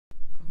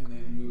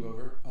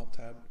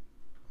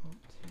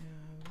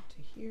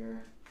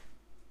here.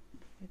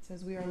 It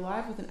says we are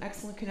live with an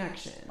excellent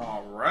connection.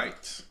 All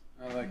right.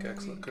 I like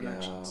excellent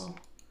connections.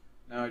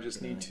 Now I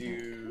just need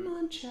to come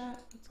on, chat.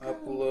 Let's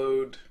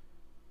upload.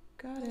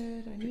 Got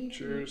it. I need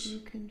pictures.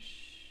 you can.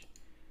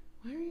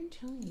 Why are you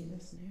telling me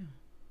this now?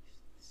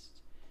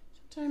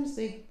 Sometimes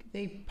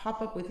they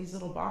pop up with these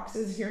little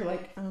boxes. You're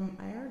like, I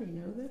already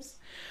know this.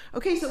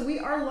 Okay, so we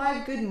are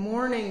live. Good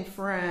morning,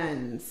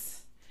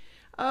 friends.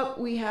 Up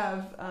we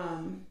have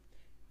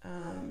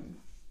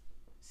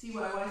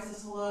CYY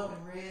says hello,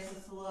 and Rhea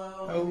says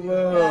hello.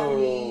 Hello.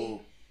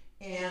 Bethany,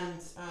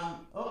 and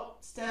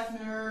Steph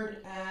Nerd,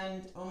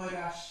 and oh my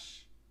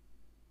gosh,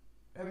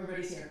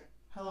 everybody's here.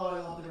 Hello, I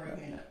love the right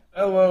panda.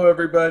 Hello,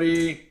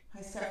 everybody.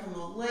 Hi, Steph from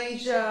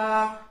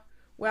Malaysia.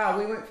 Wow,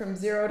 we went from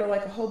 0 to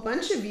like a whole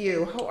bunch of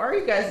you. How are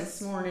you guys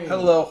this morning?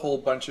 Hello, whole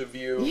bunch of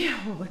you. Yeah, a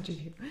whole bunch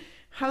of you.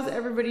 How's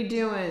everybody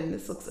doing?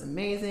 This looks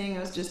amazing. I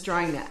was just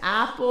drawing the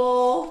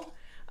apple.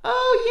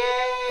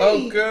 Oh, yay!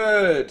 Oh,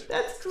 good.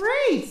 That's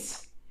great.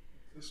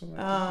 This one,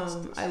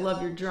 I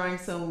love your drawing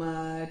so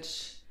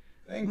much.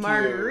 Thank you.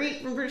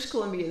 Marguerite from British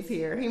Columbia is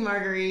here. Hey,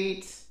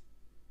 Marguerite.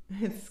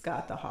 It's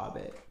Scott the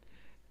Hobbit.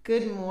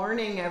 Good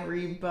morning,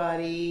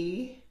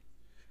 everybody.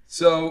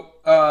 So,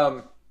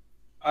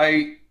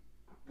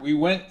 we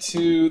went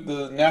to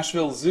the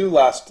Nashville Zoo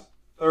last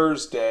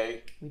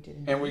Thursday. We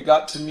did. And we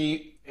got to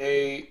meet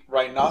a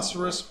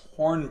Rhinoceros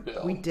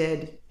Hornbill. We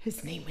did.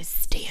 His name was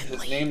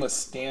Stanley.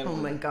 Oh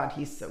my God,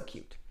 he's so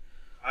cute.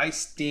 Hi,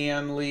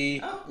 Stanley.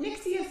 Oh,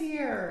 Nixie is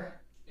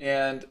here.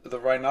 And the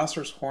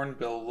Rhinoceros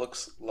Hornbill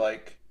looks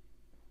like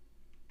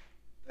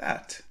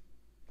that.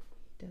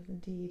 He does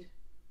indeed.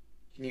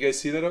 Can you guys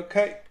see that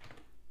okay?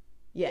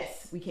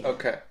 Yes, we can.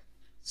 Okay.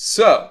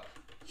 So,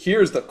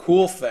 here's the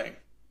cool thing.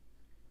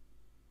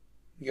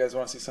 You guys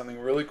want to see something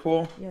really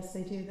cool? Yes,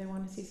 they do. They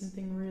want to see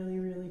something really,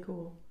 really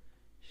cool.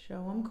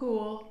 Show them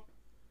cool.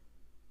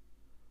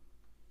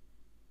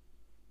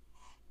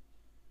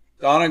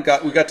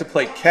 We got to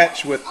play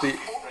catch with the...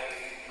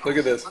 Look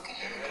at this.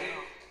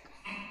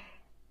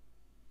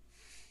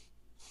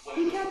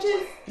 He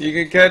catches. You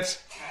can catch.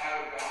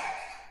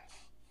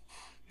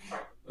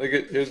 Look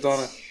at, here's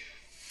Donna.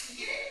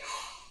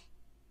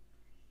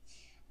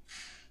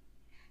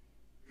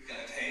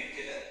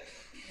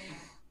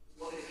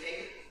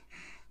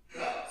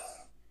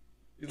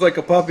 He's like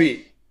a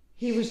puppy.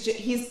 He's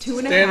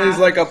 2.5. Stanley's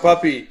like a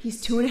puppy.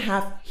 He's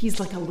 2.5. He's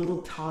like a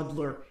little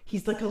toddler.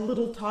 He's like a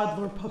little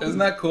toddler puppy. Isn't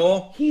that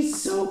cool?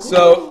 He's so cool.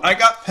 So I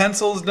got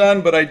pencils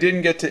done, but I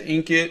didn't get to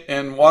ink it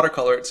and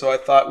watercolor it. So I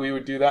thought we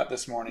would do that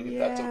this morning, if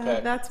that's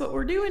okay. That's what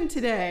we're doing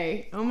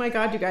today. Oh my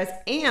God, you guys.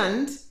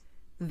 And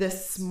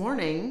this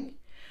morning,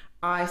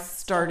 I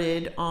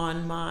started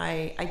on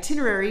my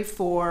itinerary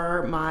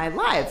for my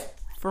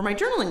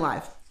journaling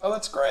live. Oh,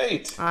 that's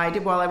great. I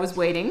did while I was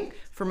waiting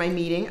for my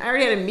meeting. I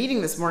already had a meeting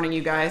this morning,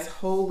 you guys.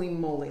 Holy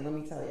moly, let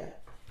me tell you.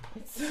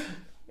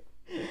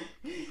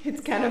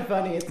 It's kind of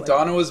funny. It's like,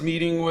 Donna was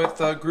meeting with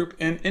a group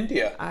in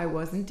India. I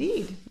was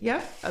indeed.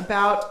 Yep.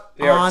 About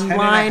they are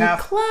online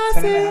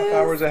classes. 10.5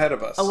 hours ahead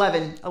of us.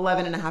 11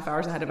 and a half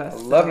hours ahead of us.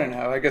 11 and a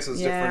half. I guess it's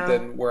different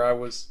than where I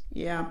was.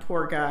 Yeah,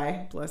 poor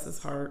guy. Bless his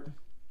heart.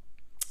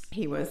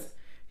 He was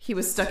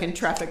stuck in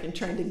traffic and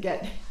trying to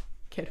get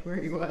where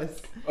he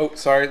was. Oh,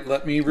 sorry.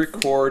 Let me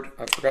record.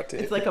 I forgot to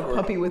hit It's like record. A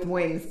puppy with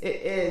wings. It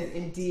is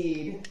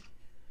indeed.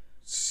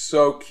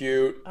 So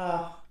cute.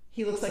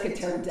 He looks like a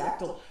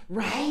pterodactyl.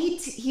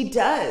 Right? He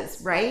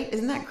does, right?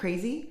 Isn't that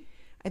crazy?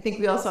 I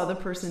think we all saw the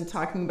person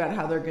talking about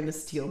how they're going to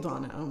steal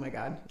Donna. Oh my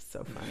God.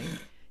 So funny.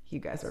 You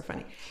guys are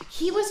funny.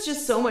 He was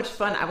just so much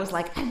fun. I was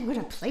like, I'm going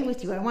to play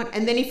with you.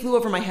 And then he flew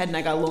over my head and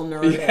I got a little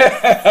nervous.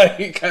 Yeah,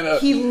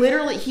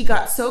 he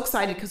got so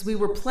excited because we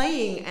were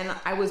playing and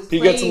I was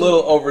playing. He gets a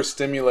little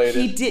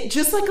overstimulated. He did,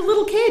 just like a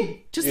little kid,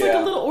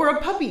 or a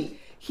puppy.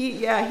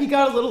 He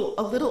got a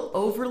little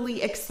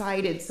overly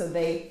excited. So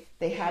they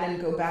had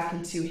him go back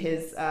into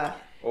his,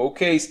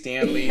 okay,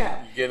 Stanley, you're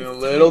getting a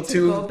little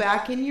too... Go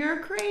back in your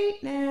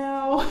crate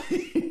now.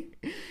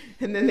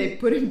 And then they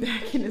put him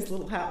back in his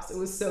little house. It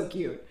was so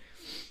cute.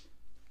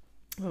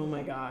 Oh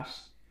my gosh.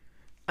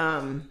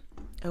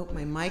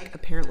 My mic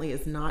apparently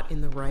is not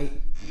in the right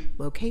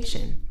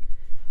location.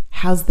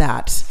 How's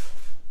that?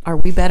 Are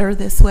we better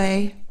this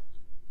way?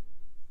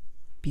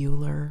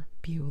 Bueller.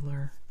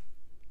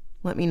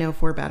 Let me know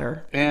if we're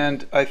better.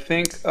 And I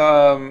think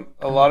a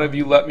lot of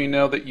you let me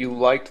know that you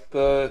liked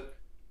the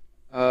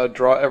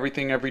Draw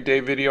Everything Every Day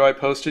video I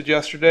posted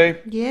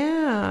yesterday.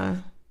 Yeah.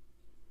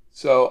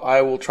 So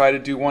I will try to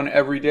do one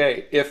every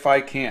day if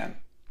I can.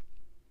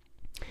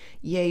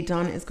 Yay,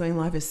 Donna is going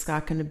live. Is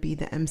Scott going to be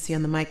the MC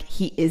on the mic?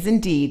 He is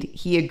indeed.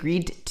 He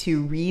agreed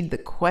to read the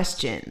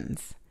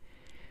questions.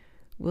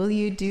 Will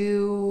you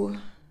do...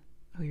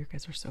 Oh, you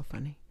guys are so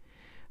funny.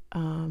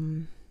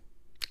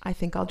 I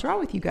think I'll draw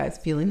with you guys.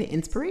 Feeling the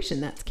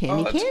inspiration. That's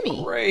Cami.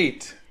 That's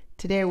great.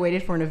 Today I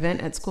waited for an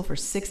event at school for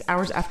 6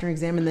 hours after an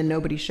exam and then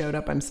nobody showed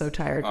up. I'm so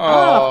tired.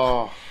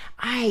 Oh.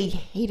 I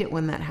hate it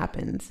when that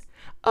happens.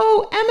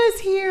 Oh,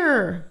 Emma's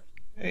here.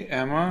 Hey,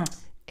 Emma.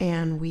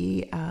 And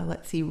we,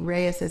 let's see,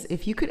 Rhea says,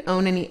 if you could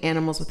own any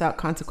animals without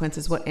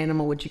consequences, what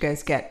animal would you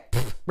guys get?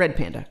 Pfft, red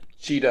panda.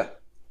 Cheetah.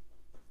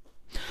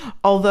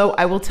 Although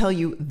I will tell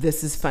you,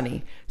 this is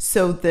funny.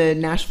 So the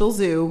Nashville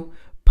Zoo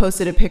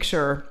posted a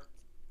picture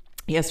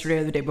yesterday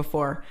or the day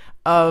before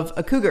of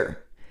a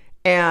cougar.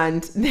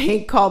 And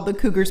they called the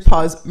cougar's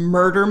paws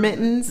murder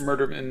mittens.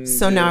 Murder mittens.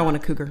 So now I want a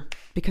cougar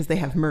because they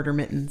have murder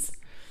mittens.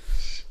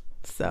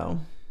 So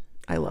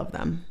I love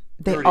them.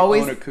 They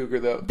always own a cougar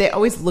though. They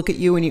always look at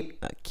you when you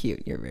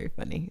cute. You're very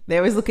funny. They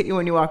always look at you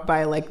when you walk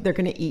by like they're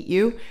gonna eat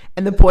you.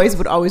 And the boys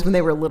would always, when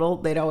they were little,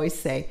 they'd always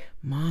say,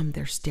 "Mom,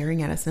 they're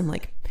staring at us." And I'm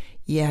like,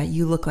 "Yeah,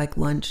 you look like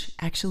lunch.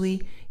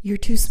 Actually, you're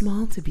too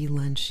small to be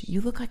lunch.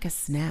 You look like a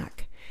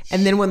snack."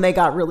 And then when they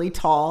got really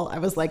tall, I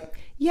was like,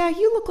 "Yeah,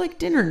 you look like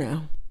dinner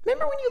now.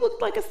 Remember when you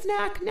looked like a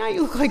snack? Now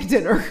you look like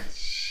dinner."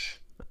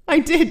 I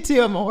did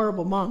too. I'm a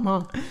horrible mom,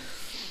 huh?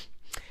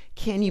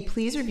 Can you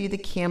please review the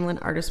Camlin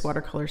Artist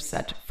Watercolor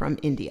set from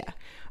India?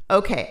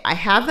 Okay, I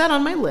have that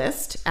on my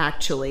list,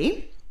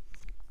 actually.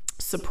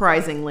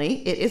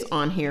 Surprisingly, it is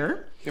on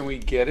here. Can we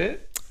get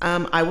it?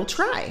 I will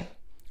try.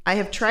 I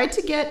have tried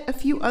to get a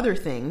few other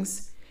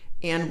things,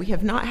 and we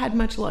have not had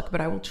much luck, but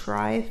I will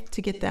try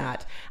to get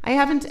that. I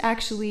haven't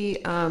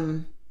actually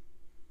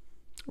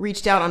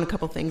reached out on a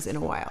couple things in a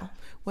while.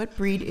 What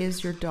breed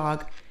is your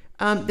dog?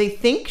 They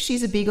think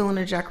she's a Beagle and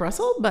a Jack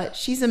Russell, but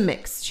she's a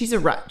mix. She's a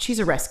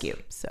rescue.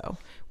 So,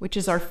 which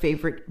is our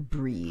favorite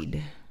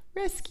breed?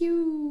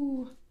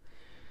 Rescue.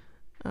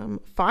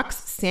 Fox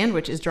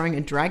Sandwich is drawing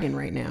a dragon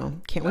right now.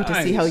 Can't wait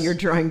to see how your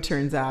drawing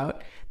turns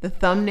out. The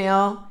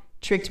thumbnail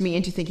tricked me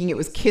into thinking it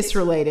was Kiss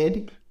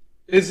related.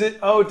 Is it?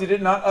 Oh, did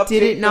it not update?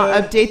 Did it not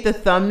update the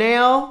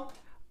thumbnail?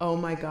 Oh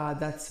my God,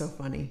 that's so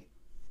funny.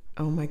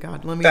 Oh my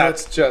God, let me.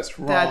 That's just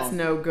wrong. That's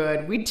no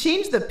good. We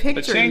changed the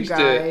picture, you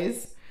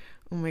guys. It.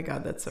 Oh my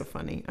God, that's so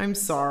funny. I'm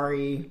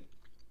sorry.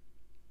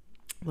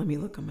 Let me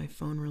look on my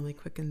phone really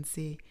quick and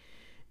see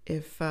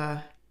if,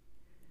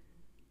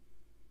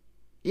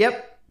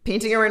 yep,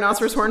 painting a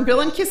rhinoceros, hornbill,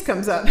 and kiss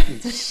comes up.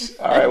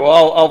 All right,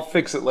 well, I'll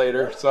fix it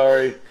later.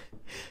 Sorry.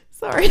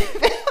 Sorry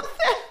about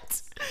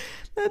that.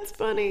 That's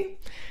funny.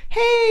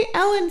 Hey,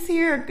 Ellen's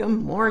here. Good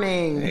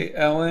morning. Hey,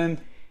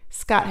 Ellen.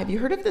 Scott, have you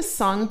heard of the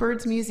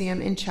Songbirds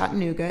Museum in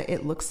Chattanooga?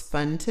 It looks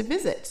fun to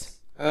visit.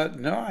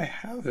 No, I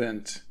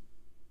haven't.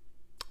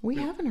 We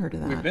haven't heard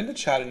of that. We've been to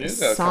Chattanooga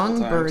the a couple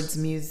Songbirds times.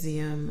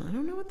 Museum. I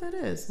don't know what that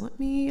is. Let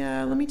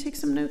me take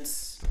some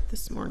notes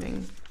this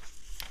morning.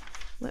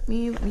 Let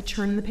me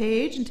turn the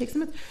page and take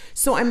some notes.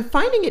 So I'm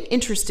finding it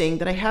interesting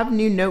that I have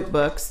new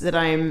notebooks that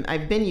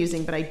I've been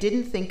using, but I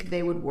didn't think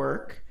they would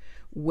work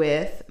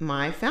with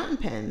my fountain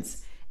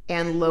pens.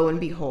 And lo and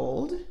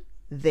behold,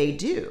 they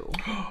do.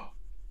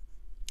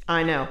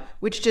 I know,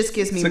 which just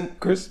gives me a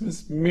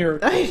Christmas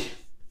miracle.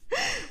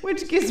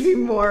 Which gives me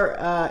more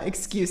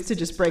excuse to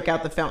just break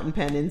out the fountain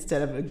pen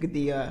instead of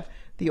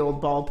the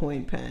old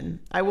ballpoint pen.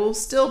 I will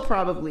still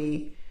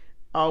probably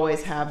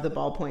always have the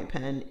ballpoint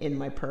pen in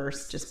my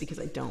purse just because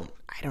I don't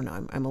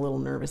know. I'm a little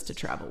nervous to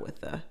travel with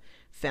the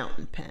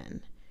fountain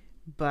pen.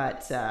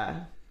 But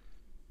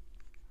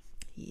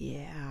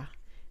yeah,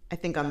 I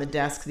think on the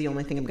desk, the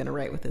only thing I'm going to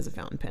write with is a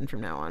fountain pen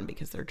from now on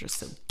because they're just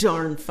so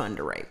darn fun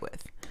to write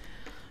with.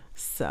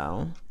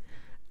 So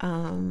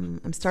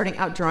I'm starting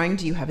out drawing.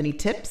 Do you have any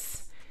tips?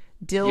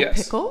 Dill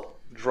pickle?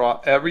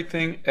 Draw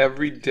everything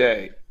every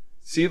day.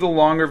 See the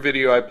longer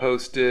video I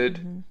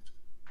posted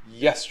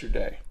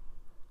yesterday.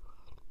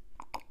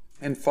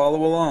 And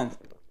follow along.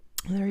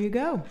 There you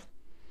go.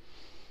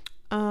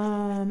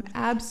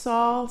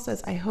 Absol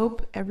says, I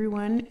hope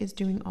everyone is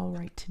doing all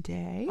right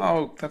today.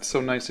 Oh, that's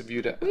so nice of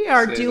you to We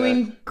are say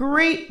doing that.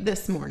 great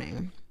this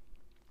morning.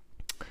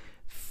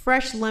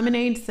 Fresh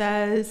Lemonade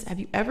says,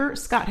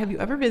 Scott, have you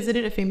ever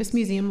visited a famous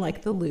museum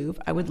like the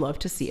Louvre? I would love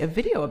to see a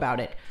video about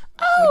it.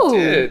 Oh, we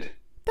did.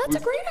 That's a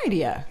great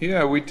idea.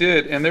 Yeah, we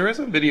did. And there is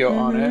a video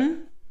on it.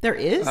 There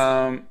is?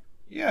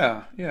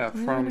 Yeah, I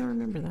from don't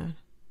remember that.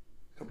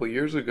 a couple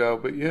years ago,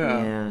 but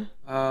yeah.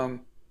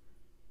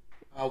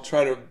 I'll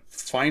try to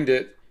find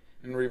it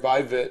and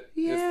revive it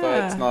if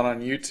it's not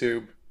on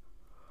YouTube.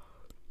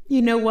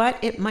 You know what?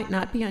 It might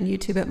not be on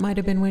YouTube. It might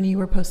have been when you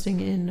were posting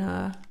in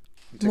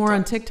more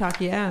on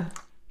TikTok. Yeah.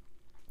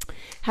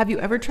 Have you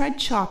ever tried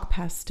chalk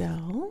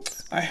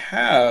pastels? I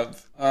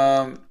have.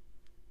 I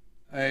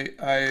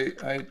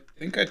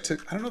think I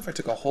don't know if I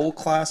took a whole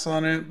class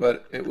on it,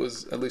 but it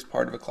was at least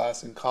part of a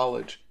class in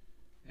college.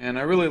 And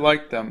I really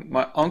liked them.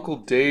 My Uncle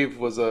Dave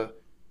was a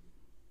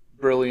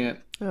brilliant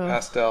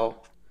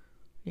pastel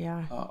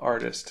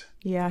artist.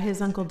 Yeah,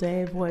 his Uncle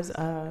Dave was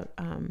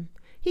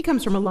he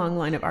comes from a long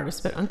line of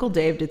artists, but Uncle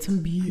Dave did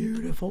some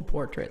beautiful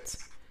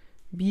portraits.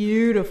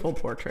 Beautiful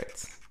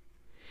portraits.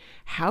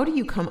 How do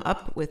you come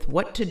up with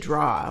what to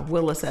draw?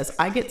 Willa says,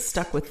 I get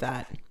stuck with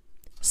that.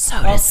 So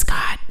does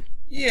Scott.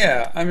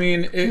 Yeah, I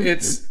mean,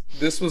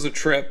 this was a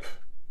trip.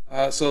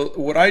 So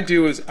what I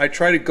do is I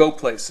try to go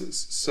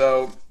places.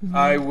 So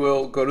I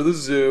will go to the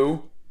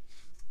zoo.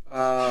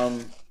 I'll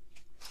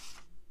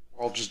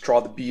just draw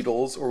the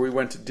Beatles. Or we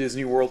went to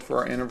Disney World for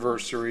our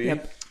anniversary.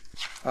 Yep.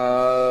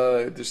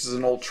 This is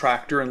an old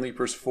tractor in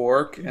Leaper's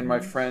Fork, and my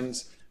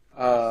friend's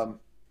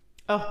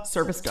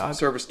service dog.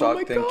 Service dog,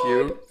 my thank God.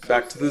 you.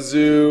 Back to the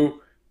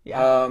zoo.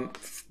 Yeah.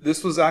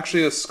 This was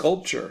actually a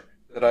sculpture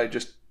that I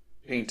just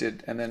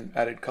painted and then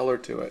added color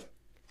to it.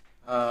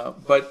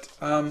 But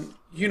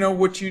you know,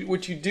 what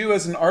you do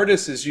as an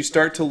artist is you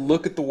start to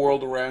look at the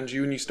world around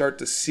you and you start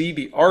to see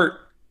the art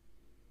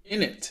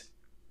in it.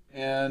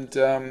 And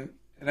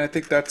I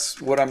think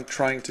that's what I'm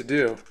trying to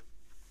do.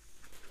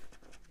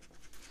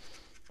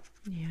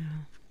 Yeah.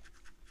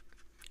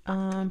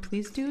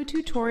 Please do a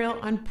tutorial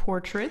on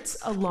portraits,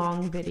 a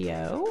long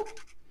video.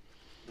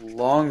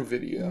 Long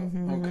video.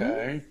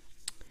 Okay.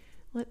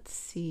 Let's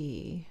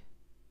see.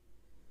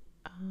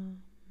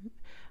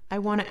 I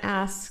want to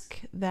ask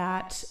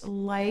that,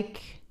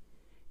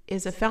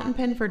 is a fountain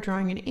pen for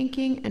drawing and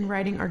inking and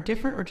writing are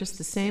different or just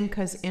the same?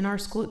 Because in our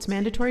school, it's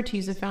mandatory to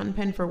use a fountain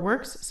pen for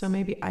works, so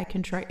maybe I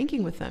can try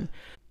inking with them.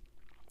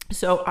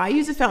 So I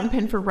use a fountain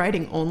pen for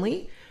writing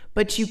only,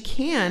 but you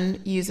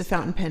can use a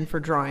fountain pen for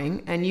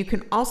drawing, and you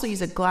can also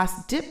use a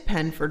glass dip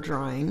pen for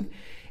drawing.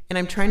 And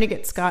I'm trying to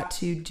get Scott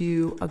to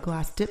do a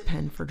glass dip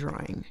pen for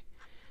drawing,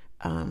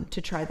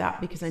 to try that,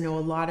 because I know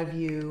a lot of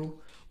you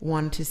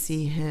want to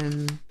see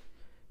him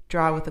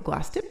draw with a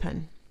glass dip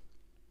pen.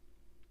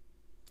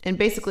 And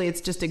basically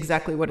it's just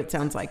exactly what it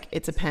sounds like.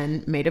 It's a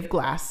pen made of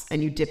glass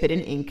and you dip it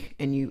in ink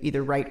and you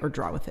either write or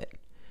draw with it.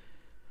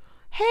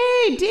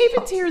 Hey,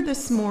 David's here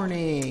this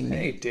morning.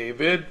 Hey,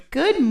 David.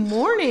 Good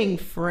morning,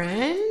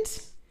 friend.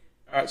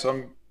 All right, so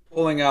I'm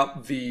pulling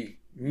out the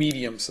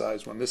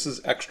medium-sized one. This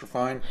is extra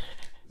fine.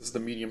 This is the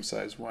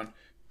medium-sized one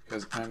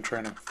because I'm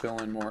trying to fill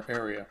in more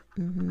area.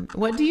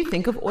 What do you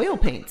think of oil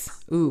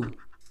paints? Ooh.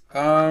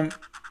 I'm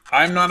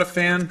not a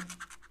fan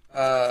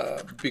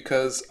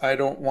because I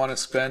don't want to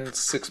spend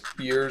 6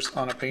 years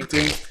on a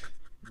painting.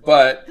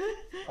 But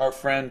our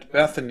friend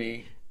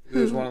Bethany,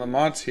 who's one of the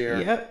mods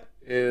here,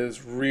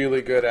 is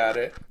really good at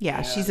it. Yeah,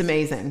 and she's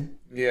amazing.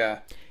 Yeah.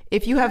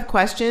 If you have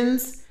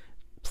questions,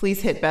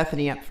 please hit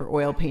Bethany up for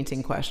oil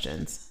painting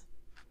questions.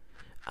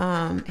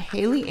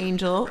 Haley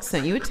Angel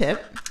sent you a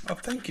tip. Oh,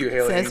 thank you,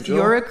 Haley Says, Angel.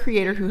 you're a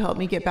creator who helped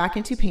me get back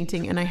into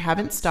painting, and I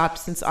haven't stopped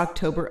since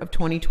October of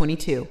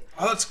 2022.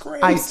 Oh, that's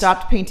great. I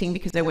stopped painting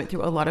because I went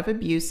through a lot of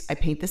abuse. I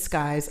paint the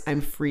skies.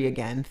 I'm free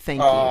again. Thank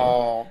you.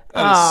 Oh,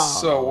 that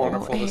is so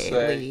wonderful to Haley.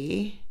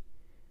 say.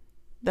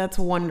 That's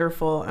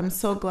wonderful. I'm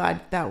so glad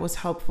that was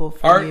helpful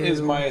for Art you.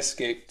 is my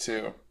escape,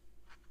 too.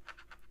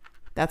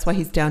 That's why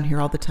he's down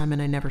here all the time,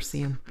 and I never see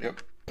him.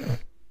 Yep.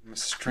 I'm a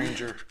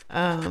stranger.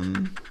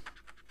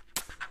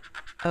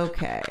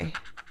 Okay.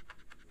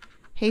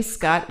 Hey,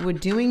 Scott, would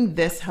doing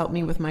this help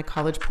me with my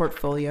college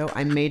portfolio?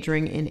 I'm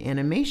majoring in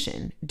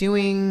animation.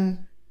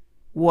 Doing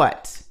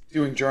what?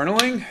 Doing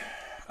journaling?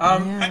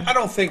 Yeah. I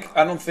don't think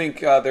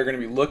they're going to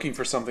be looking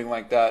for something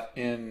like that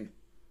in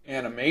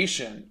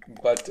animation.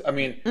 But I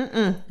mean,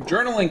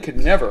 journaling could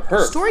never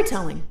hurt.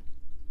 Storytelling.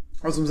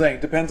 That's what I'm saying.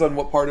 It depends on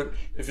what part of.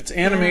 If it's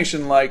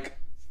animation, like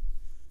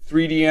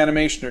 3D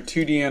animation or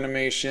 2D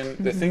animation,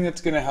 the thing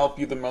that's going to help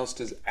you the most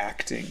is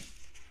acting.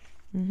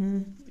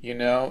 You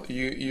know,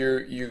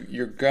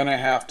 you're gonna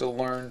have to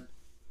learn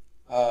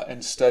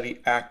and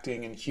study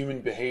acting and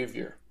human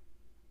behavior.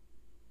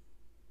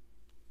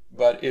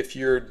 But if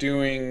you're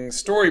doing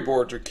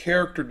storyboards or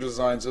character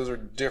designs, those are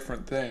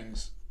different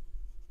things.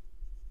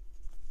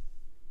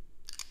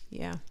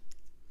 Yeah.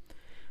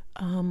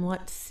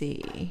 Let's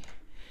see.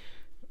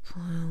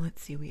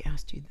 We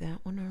asked you that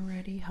one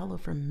already. Hello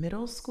from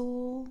middle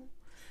school.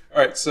 All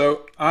right,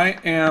 so I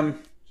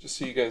am, just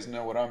so you guys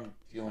know what I'm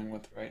dealing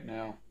with right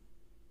now.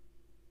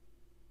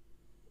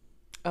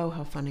 Oh,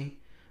 how funny.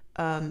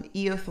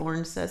 Eo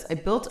Thorne says, I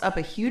built up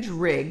a huge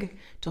rig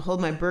to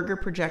hold my burger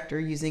projector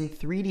using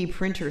 3D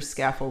printer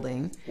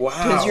scaffolding. Wow.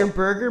 Does your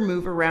burger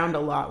move around a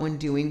lot when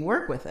doing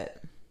work with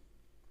it?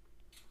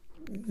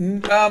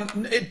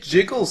 It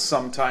jiggles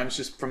sometimes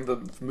just from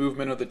the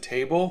movement of the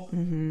table.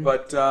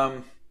 But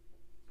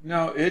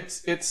no,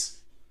 it's I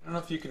don't know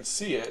if you can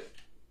see it.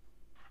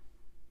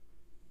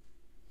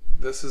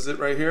 This is it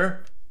right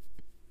here.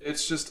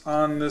 It's just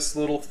on this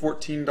little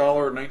 $14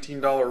 or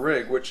 $19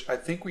 rig, which I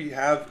think we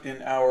have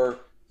in our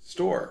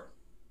store.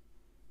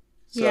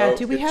 So yeah,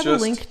 do we have a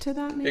link to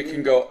that maybe? It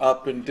can go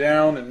up and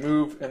down and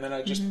move, and then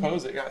I just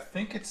pose it. Yeah, I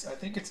think it's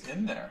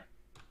in there.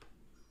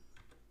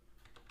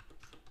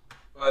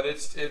 But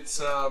it's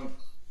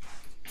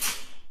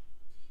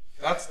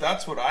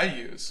that's what I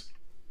use.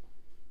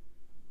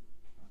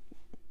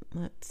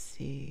 Let's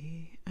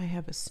see. I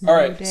have a snow All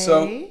right, day.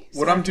 so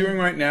what I'm doing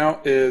right now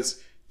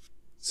is,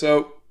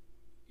 so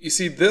you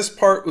see this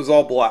part was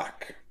all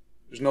black.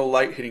 There's no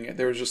light hitting it.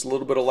 There was just a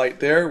little bit of light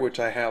there, which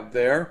I have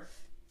there.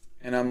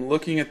 And I'm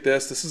looking at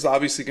this. This is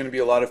obviously going to be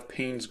a lot of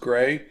Payne's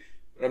gray,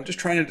 but I'm just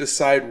trying to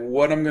decide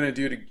what I'm going to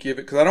do to give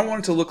it, because I don't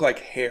want it to look like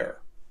hair.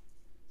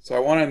 So I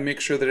want to make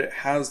sure that it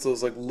has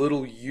those like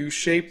little U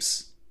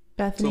shapes.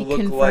 Bethany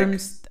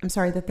confirms, I'm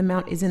sorry, that the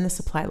mount is in the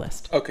supply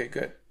list. Okay,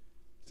 good.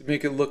 To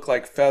make it look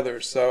like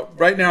feathers. So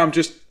right now I'm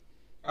just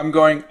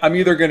I'm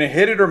either going to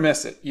hit it or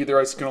miss it. Either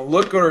it's going to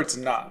look good or it's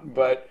not.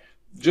 But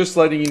just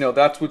letting you know,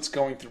 that's what's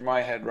going through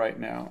my head right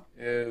now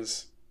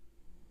is,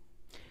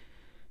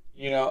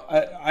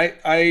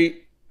 I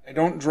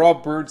don't draw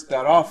birds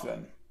that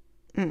often.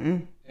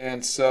 Mm-mm.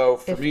 And so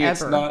for me,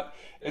 ever.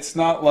 it's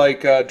not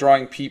like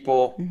drawing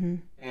people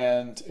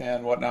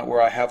and whatnot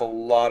where I have a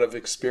lot of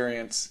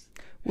experience.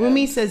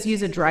 Wumi says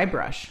use a dry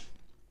brush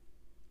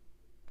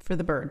for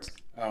the birds.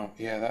 Oh,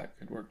 yeah, that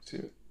could work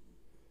too.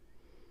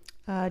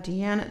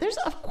 Deanna, there's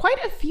quite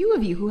a few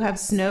of you who have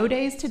snow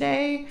days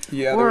today.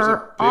 Yeah, there's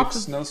a big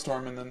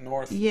snowstorm in the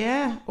north.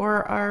 Yeah,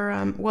 or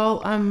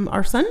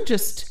our son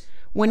just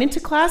went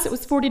into class. It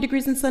was 40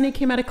 degrees and sunny,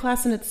 came out of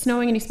class and it's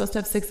snowing and he's supposed to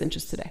have 6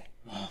 inches today.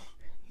 Wow.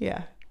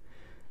 Yeah.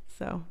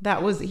 So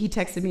he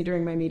texted me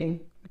during my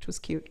meeting, which was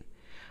cute.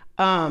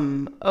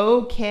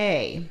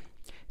 Okay.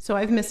 So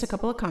I've missed a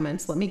couple of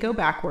comments. Let me go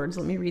backwards.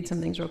 Let me read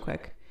some things real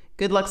quick.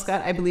 Good luck,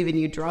 Scott. I believe in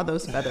you. Draw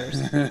those feathers.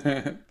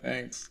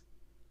 Thanks.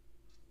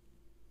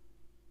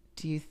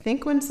 Do you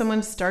think when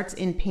someone starts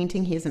in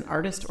painting, he is an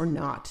artist or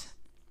not?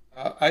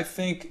 I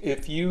think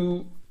if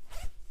you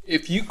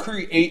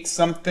create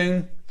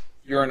something,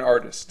 you're an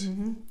artist.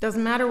 Mm-hmm.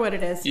 Doesn't matter what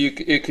it is.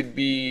 It could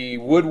be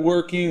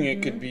woodworking,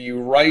 it could be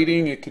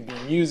writing, it could be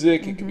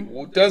music, it could be,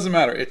 it doesn't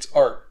matter. It's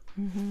art.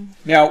 Mm-hmm.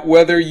 Now,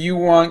 whether you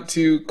want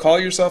to call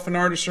yourself an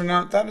artist or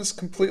not, that is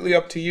completely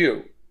up to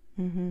you.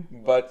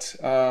 Mm-hmm. But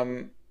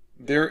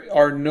there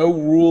are no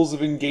rules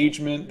of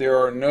engagement. There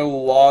are no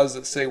laws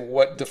that say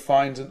what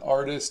defines an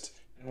artist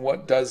and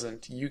what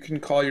doesn't. You can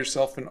call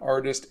yourself an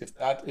artist if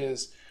that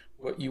is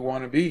what you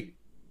want to be.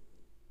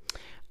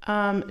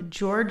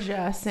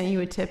 Georgia sent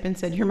you a tip and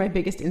said, you're my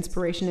biggest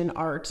inspiration in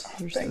art.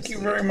 Thank you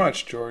very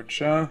much,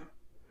 Georgia.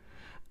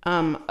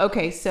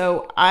 Okay,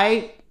 so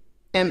I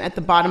am at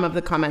the bottom of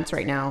the comments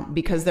right now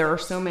because there are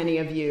so many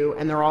of you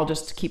and they're all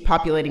just keep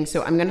populating.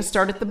 So I'm going to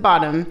start at the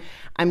bottom.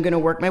 I'm going to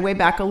work my way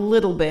back a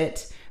little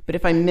bit. But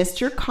if I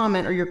missed your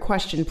comment or your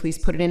question, please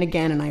put it in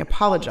again and I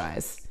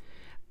apologize.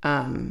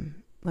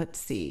 Let's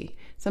see.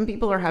 Some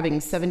people are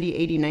having 70,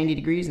 80, 90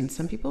 degrees and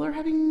some people are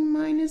having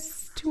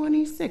minus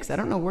 26. I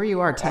don't know where you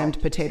are, timed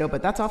potato,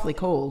 but that's awfully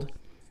cold.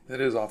 It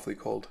is awfully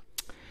cold.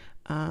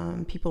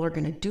 People are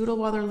going to doodle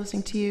while they're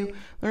listening to you.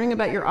 Learning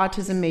about your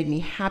autism made me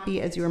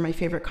happy as you are my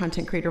favorite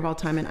content creator of all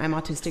time and I'm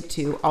autistic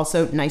too.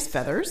 Also, nice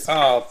feathers.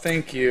 Oh,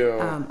 thank you.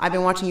 I've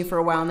been watching you for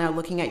a while now.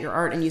 Looking at your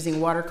art and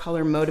using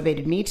watercolor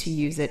motivated me to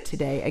use it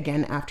today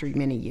again after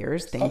many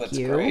years. Thank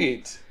you.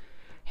 Great.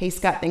 Hey,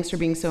 Scott, thanks for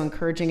being so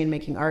encouraging in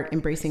making art,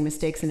 embracing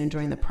mistakes, and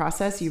enjoying the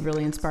process. You've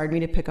really inspired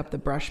me to pick up the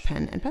brush,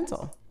 pen, and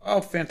pencil.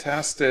 Oh,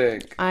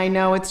 fantastic. I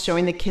know it's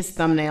showing the kiss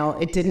thumbnail.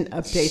 It didn't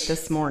update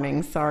this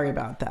morning. Sorry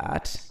about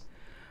that.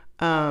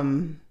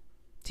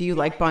 Do you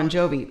like Bon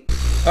Jovi?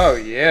 Oh,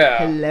 yeah.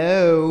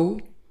 Hello.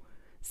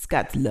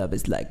 Scott's love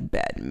is like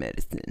bad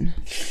medicine.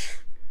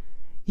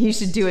 You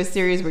should do a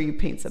series where you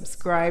paint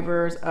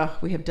subscribers. Oh,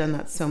 we have done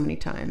that so many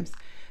times.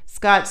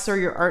 Scott, sir,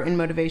 your art and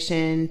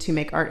motivation to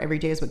make art every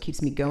day is what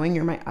keeps me going.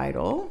 You're my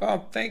idol.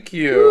 Oh, thank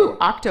you. Ooh,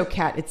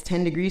 Octocat, it's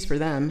 10 degrees for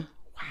them.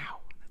 Wow,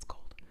 that's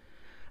cold.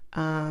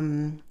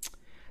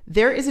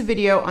 There is a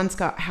video on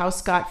how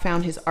Scott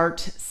found his art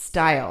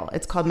style.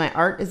 It's called My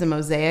Art is a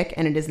Mosaic,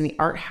 and it is in the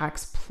Art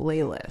Hacks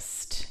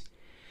playlist.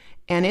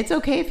 And it's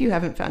okay if you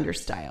haven't found your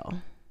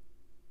style.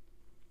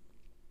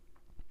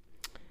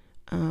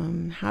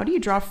 How do you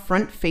draw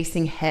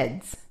front-facing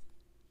heads?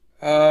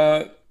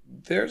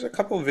 There's a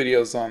couple of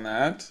videos on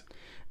that.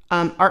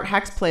 Art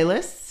Hacks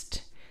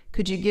playlist.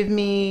 Could you give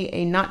me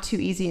a not too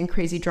easy and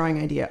crazy drawing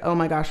idea? Oh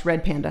my gosh,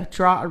 red panda.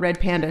 Draw a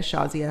red panda,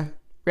 Shazia.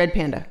 Red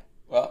panda.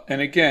 Well,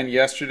 and again,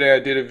 yesterday I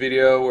did a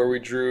video where we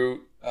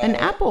drew an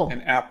apple.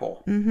 An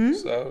apple. Mm-hmm.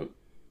 So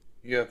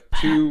you have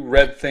two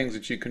red things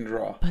that you can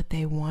draw. But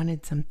they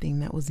wanted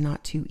something that was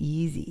not too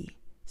easy.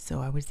 So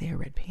I was there,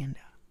 red panda.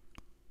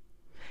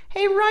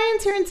 Hey,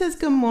 Ryan's here and says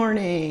good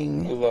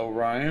morning. Hello,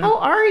 Ryan. How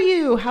are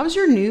you? How's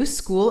your new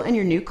school and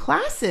your new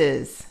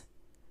classes?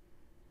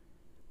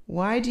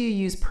 Why do you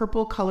use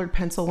purple colored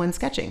pencil when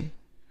sketching?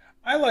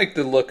 I like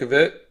the look of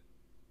it.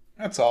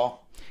 That's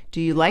all. Do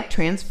you like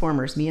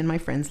Transformers? Me and my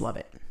friends love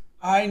it.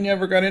 I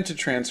never got into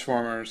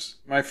Transformers.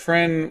 My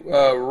friend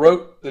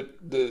wrote the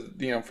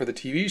for the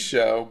TV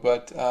show,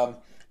 but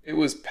it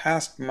was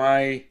past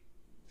my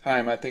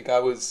time. I think I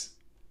was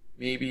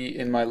maybe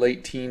in my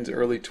late teens,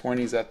 early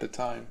 20s at the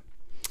time.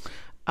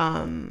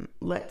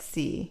 Let's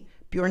see.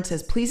 Bjorn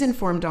says, please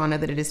inform Donna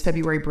that it is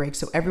February break,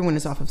 so everyone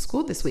is off of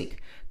school this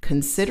week.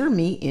 Consider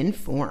me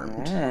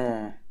informed.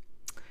 Oh.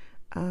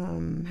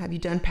 Have you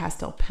done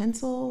pastel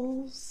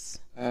pencils?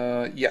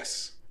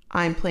 Yes.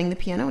 I'm playing the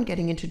piano and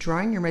getting into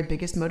drawing. You're my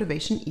biggest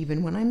motivation,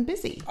 even when I'm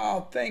busy.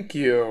 Oh, thank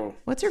you.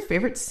 What's your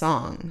favorite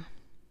song?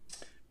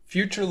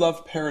 Future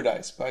Love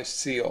Paradise by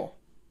Seal.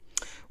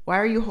 Why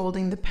are you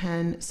holding the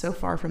pen so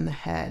far from the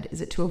head?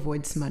 Is it to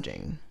avoid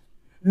smudging?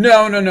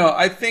 No.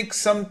 I think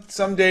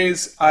some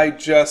days I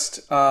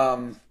just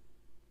hold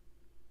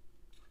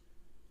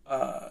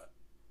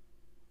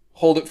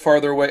it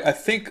farther away. I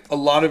think a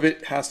lot of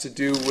it has to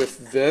do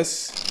with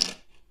this.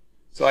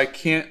 So I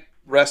can't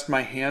rest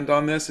my hand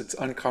on this. It's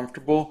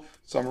uncomfortable.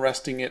 So I'm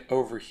resting it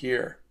over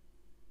here.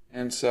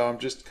 And so I'm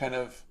just kind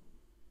of,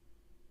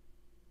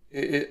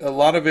 a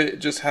lot of it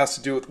just has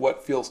to do with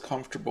what feels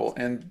comfortable.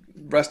 And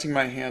resting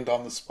my hand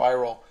on the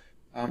spiral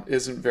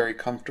isn't very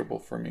comfortable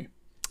for me.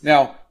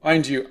 Now,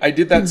 mind you, I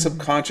did that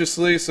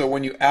subconsciously. So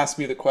when you asked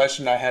me the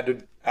question, I had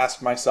to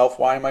ask myself,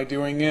 why am I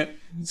doing it?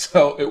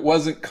 So it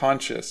wasn't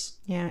conscious.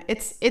 Yeah,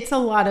 it's a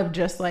lot of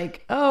just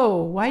like,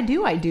 oh, why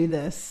do I do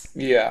this?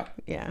 Yeah.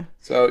 Yeah.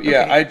 So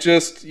yeah,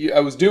 Okay.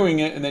 I was doing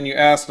it, and then you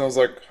asked, and I was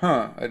like,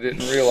 I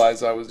didn't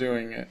realize I was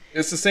doing it.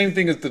 It's the same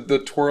thing as the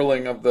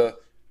twirling of the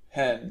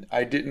pen.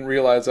 I didn't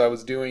realize I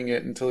was doing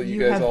it until you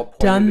guys all pointed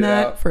done it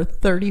that out. for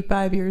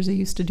 35 years. I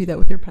used to do that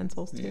with your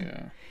pencils too.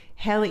 Yeah.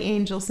 Haley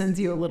Angel sends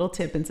you a little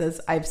tip and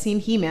says, I've seen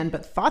He-Man,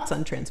 but thoughts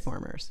on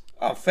Transformers?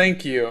 Oh,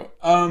 thank you.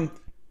 I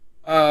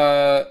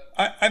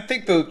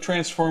think the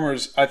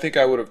Transformers, I think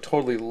I would have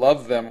totally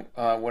loved them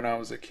when I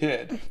was a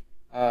kid.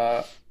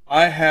 I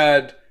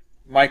had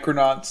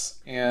Micronauts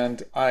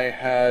and I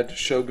had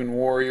Shogun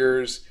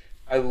Warriors.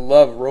 I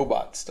love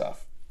robot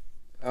stuff.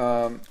 He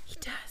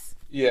does.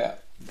 Yeah,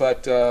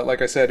 but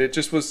like I said, it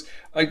just was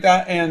like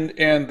that, and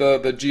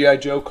the G.I.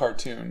 Joe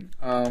cartoon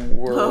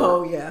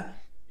were yeah.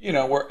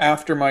 Were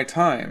after my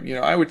time.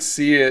 I would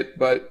see it,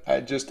 but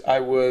I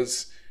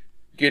was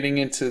getting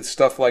into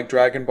stuff like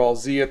Dragon Ball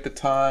Z at the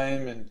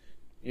time, and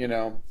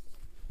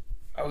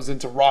I was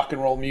into rock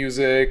and roll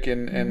music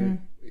and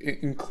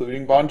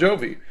including Bon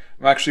Jovi.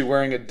 I'm actually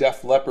wearing a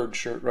Def Leppard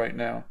shirt right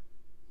now.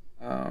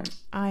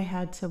 I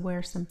had to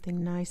wear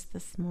something nice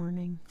this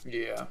morning.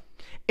 Yeah.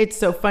 It's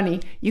so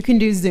funny. You can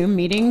do Zoom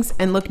meetings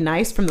and look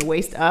nice from the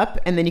waist up,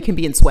 and then you can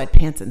be in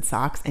sweatpants and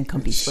socks and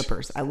comfy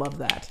slippers. I love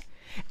that.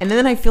 And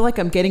then I feel like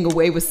I'm getting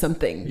away with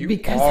something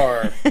because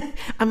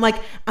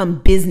I'm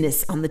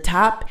business on the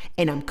top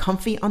and I'm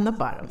comfy on the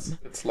bottom.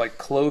 It's like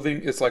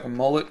clothing. It's like a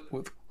mullet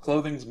with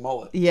clothing's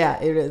mullet.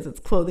 Yeah, it is. It's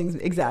clothing.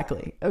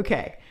 Exactly.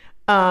 Okay.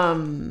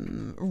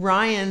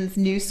 Ryan's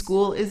new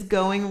school is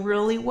going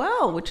really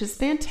well, which is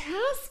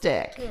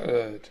fantastic.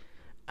 Good.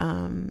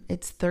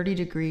 It's 30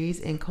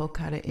 degrees in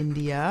Kolkata,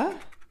 India.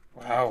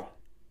 Wow.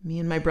 Me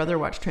and my brother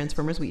watched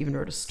Transformers. We even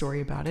wrote a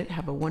story about it.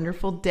 Have a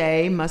wonderful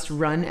day. Must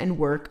run and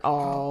work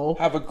all.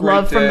 Have a great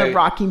love day. From the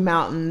Rocky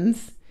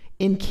Mountains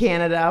in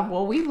Canada.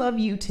 Well, we love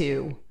you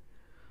too.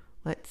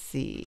 Let's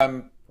see.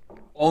 I'm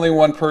only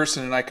one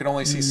person and I can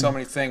only see so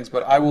many things,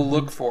 but I will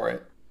look for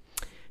it.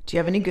 Do you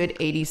have any good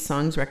 80s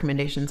songs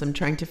recommendations? I'm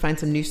trying to find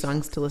some new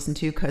songs to listen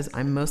to because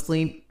I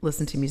mostly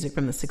listen to music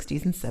from the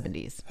 60s and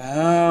 70s.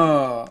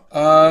 Oh,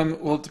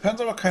 well, it depends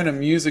on what kind of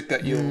music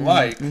that you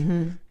like.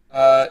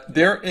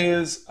 There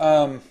is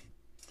a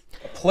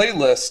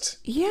playlist,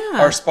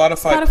 our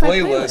Spotify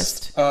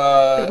playlist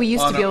that we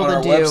used to be able to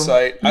on do. Our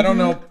website. I don't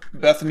know,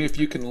 Bethany, if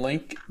you can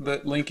link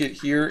it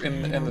here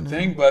in the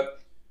thing, but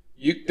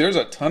there's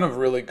a ton of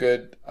really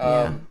good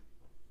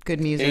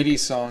good music, 80s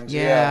songs.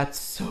 Yeah, it's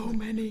so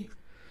many.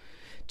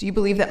 Do you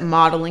believe that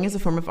modeling is a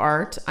form of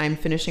art? I'm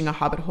finishing a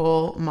Hobbit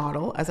hole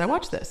model as I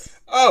watch this.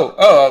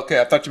 Oh, okay.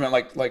 I thought you meant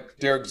like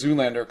Derek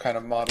Zoolander kind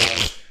of modeling.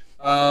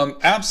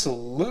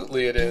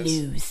 Absolutely it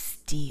is. Blue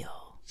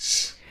steel.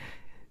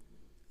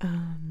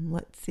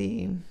 Let's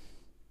see.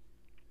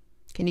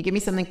 Can you give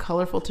me something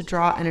colorful to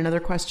draw? And another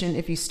question,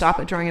 if you stop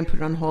at drawing and put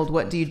it on hold,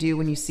 what do you do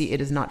when you see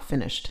it is not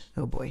finished?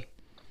 Oh boy.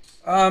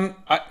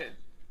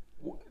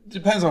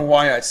 Depends on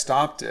why I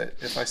stopped it.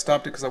 If I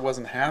stopped it because I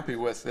wasn't happy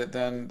with it,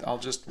 then I'll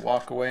just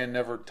walk away and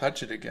never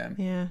touch it again.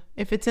 Yeah.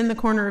 If it's in the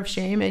corner of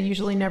shame, it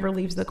usually never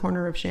leaves the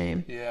corner of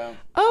shame. Yeah.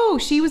 Oh,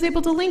 she was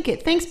able to link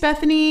it. Thanks,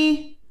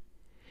 Bethany.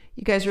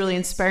 You guys really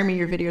inspire me.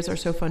 Your videos are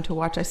so fun to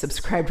watch. I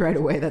subscribed right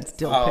away. That's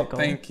Dill Pickle. Oh,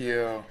 thank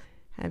you.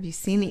 Have you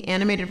seen the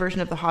animated version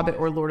of The Hobbit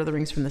or Lord of the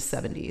Rings from the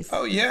 70s?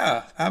 Oh,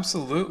 yeah,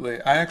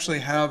 absolutely. I actually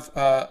have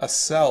a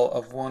cell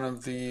of one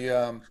of the,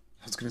 I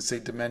was going to say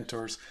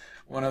Dementors,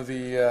 one of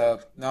the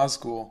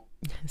Nazgul.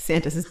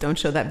 Santa says, don't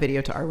show that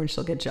video to Arwen.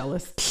 She'll get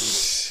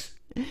jealous.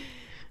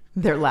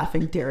 They're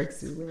laughing. Derek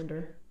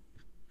Zoolander.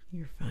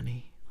 You're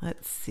funny.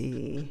 Let's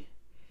see.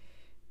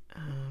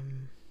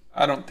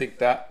 I don't think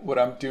that what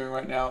I'm doing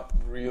right now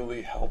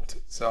really helped,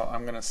 so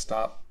I'm going to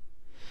stop.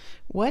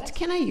 What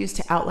can I use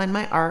to outline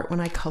my art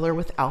when I color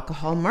with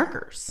alcohol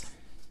markers?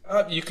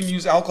 You can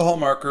use alcohol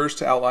markers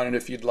to outline it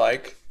if you'd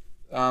like.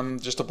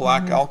 Just a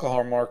black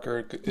alcohol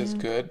marker is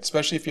good,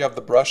 especially if you have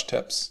the brush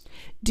tips.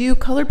 Do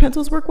colored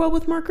pencils work well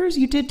with markers?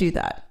 You did do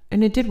that,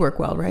 and it did work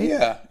well, right?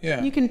 Yeah,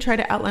 yeah. You can try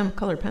to outline with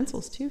colored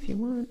pencils, too, if you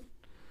want.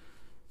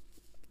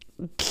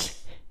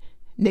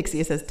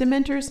 Nixia says,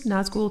 Dementors,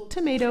 Nazgul,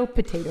 tomato,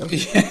 potato.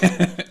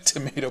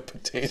 Tomato,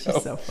 potato.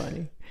 She's so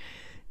funny.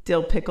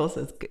 Dill Pickle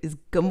says,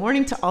 good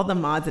morning to all the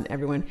mods and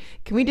everyone.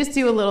 Can we just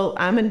do a little,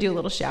 I'm going to do a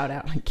little shout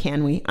out.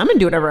 Can we? I'm going to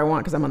do whatever I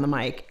want because I'm on the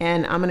mic.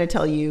 And I'm going to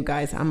tell you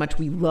guys how much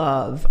we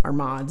love our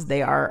mods.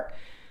 They are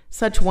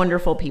such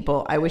wonderful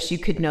people. I wish you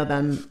could know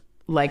them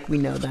like we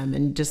know them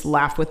and just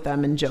laugh with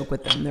them and joke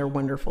with them. They're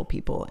wonderful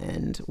people.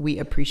 And we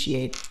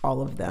appreciate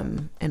all of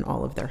them and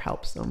all of their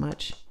help so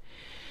much.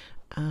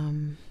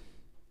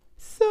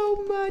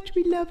 so much.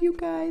 We love you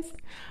guys.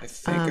 I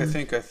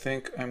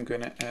think I'm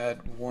gonna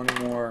add one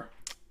more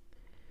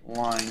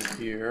line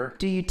here.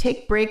 Do you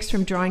take breaks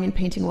from drawing and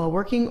painting while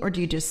working, or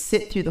do you just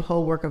sit through the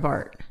whole work of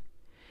art?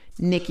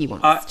 Nikki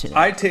wants to know.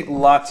 I take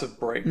lots of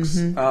breaks.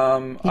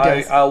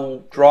 I'll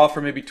draw for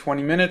maybe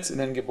 20 minutes and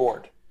then get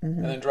bored.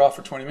 And then draw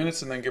for 20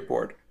 minutes and then get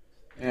bored.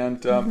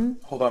 And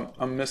hold on,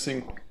 I'm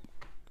missing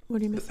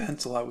What are you the missing?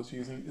 pencil I was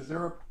using. Is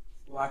there a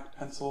black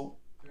pencil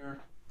there?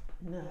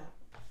 No.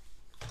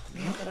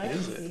 What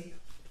is it?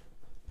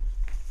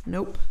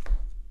 Nope.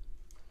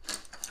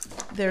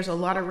 There's a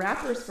lot of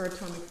wrappers for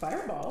atomic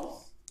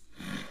fireballs,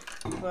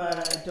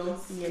 but I don't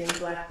see any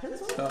black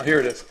pencil. Oh, here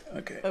it is.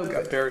 Okay. Oh,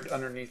 Got good. buried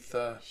underneath.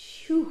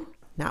 Phew.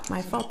 Not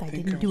my fault. I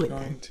didn't do it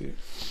then. To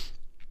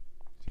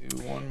do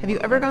one Have you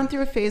more ever line. gone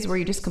through a phase where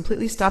you just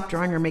completely stopped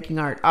drawing or making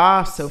art?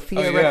 Ah, Sophia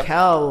Oh, yeah.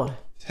 Raquel.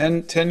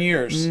 10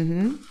 years.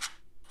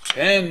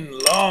 10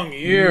 long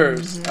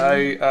years.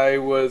 I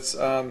was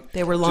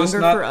They were just longer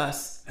not- for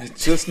us.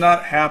 just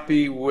not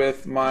happy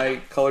with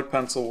my colored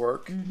pencil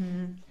work.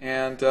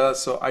 And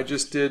so I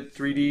just did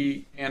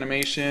 3D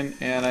animation,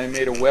 and I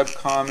made a web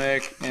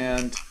comic,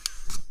 and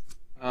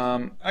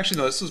actually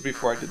no, this was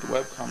before I did the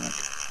web comic,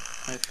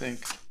 I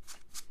think.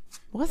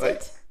 Was Like-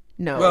 it?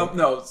 No. Well,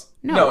 no,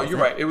 No, it you're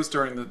wasn't. right. It was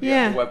during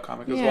the web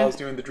comic as well as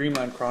doing the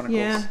Dreamland Chronicles.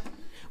 Yeah.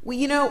 Well,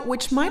 you know,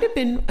 which might have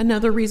been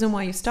another reason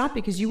why you stopped,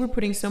 because you were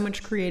putting so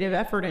much creative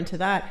effort into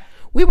that.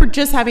 We were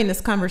just having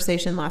this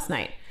conversation last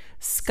night.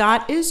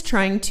 Scott is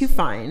trying to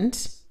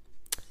find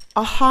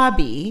a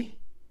hobby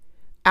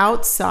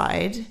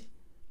outside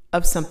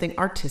of something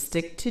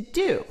artistic to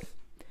do.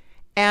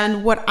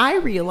 And what I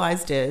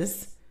realized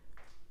is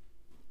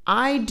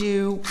I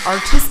do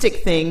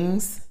artistic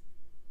things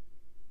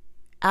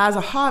as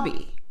a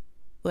hobby,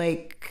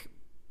 like,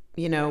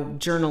 you know,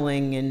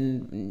 journaling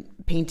and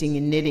painting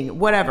and knitting,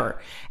 whatever.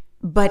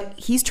 But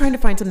he's trying to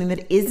find something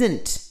that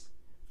isn't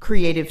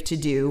creative to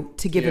do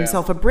to give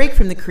himself a break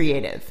from the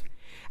creative.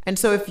 And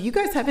so if you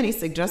guys have any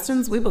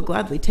suggestions, we will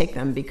gladly take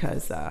them,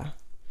 because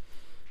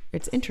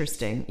it's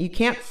interesting. You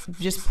can't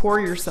just pour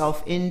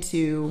yourself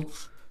into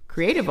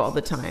creative all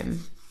the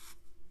time.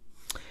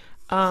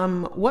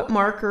 What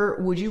marker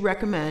would you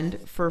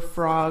recommend for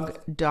frog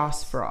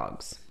DOS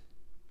frogs?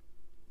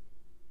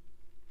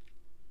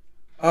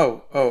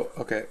 Oh,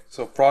 okay.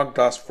 So Frog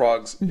Das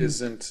Frogs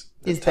isn't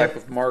the type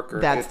of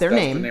marker. That's their name.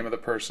 That's the name of the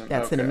person.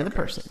 That's the name of the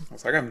person. I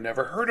was like, I've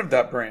never heard of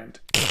that brand.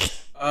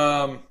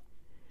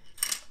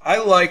 I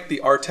like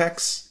the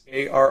Artex,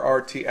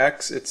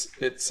 ARRTX.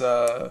 It's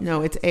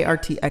No, it's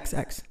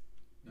ARTXX.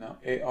 no,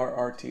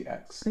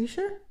 ARRTX. Are you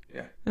sure?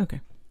 Yeah. Okay.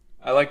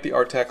 I like the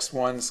Artex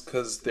ones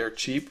because they're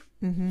cheap.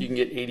 You can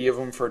get 80 of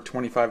them for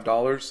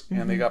 $25,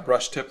 and they got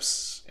brush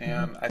tips,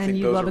 and I think And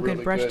you those love are a really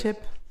good brush good.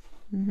 tip?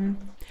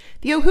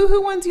 The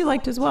Ohuhu ones you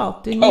liked as well,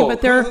 didn't you? Oh,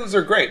 But they're those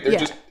are great. They're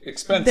just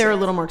expensive. they're a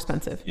little more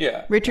expensive.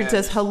 Yeah. Richard And-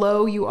 says,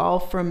 hello, you all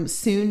from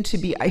soon to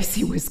be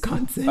icy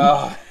Wisconsin.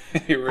 Oh,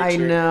 hey, Richard. I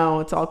know.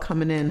 It's all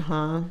coming in,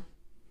 huh?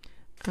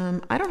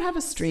 I don't have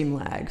a stream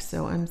lag,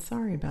 so I'm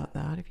sorry about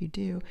that if you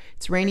do.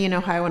 It's rainy in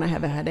Ohio and I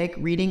have a headache.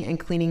 Reading and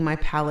cleaning my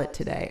palette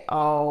today.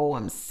 Oh,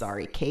 I'm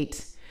sorry,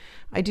 Kate.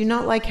 I do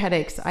not like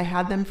headaches. I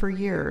had them for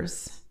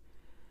years.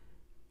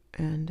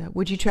 And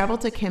would you travel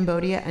to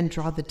Cambodia and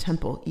draw the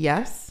temple?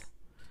 Yes.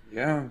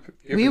 Yeah,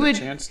 give We it would- a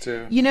chance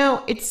to. You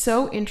know, it's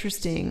so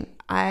interesting.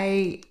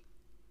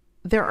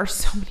 There are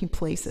so many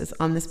places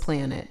on this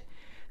planet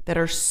that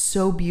are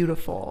so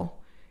beautiful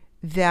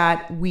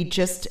that we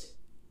just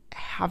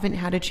haven't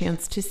had a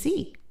chance to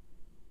see.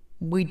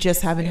 We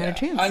just haven't had a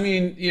chance. I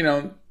mean, you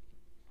know,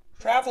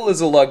 travel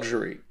is a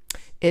luxury.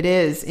 It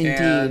is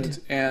indeed.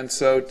 And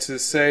so to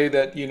say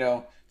that, you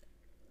know,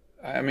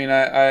 I mean,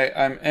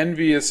 I'm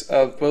envious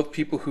of both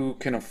people who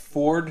can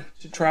afford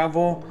to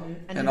travel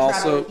And and who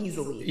also travel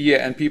easily. Yeah,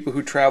 and people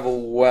who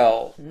travel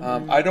well.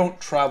 I don't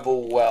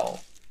travel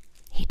well,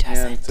 He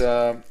doesn't.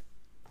 and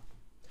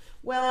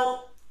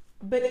Well,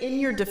 but in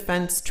your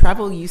defense,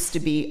 travel used to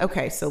be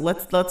okay. So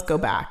let's go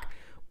back.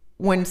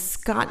 When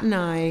Scott and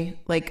I,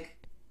 like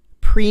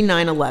pre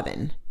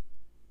 9/11,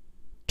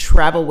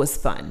 travel was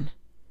fun.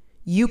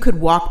 You could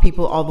walk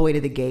people all the way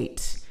to the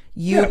gate.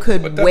 You but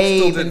could that still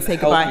wave and didn't say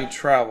help goodbye. me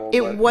travel,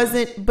 It but-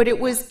 wasn't, but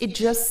it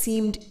just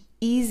seemed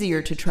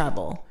easier to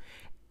travel.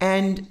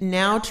 And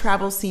now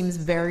travel seems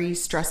very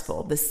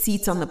stressful. The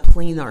seats on the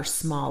plane are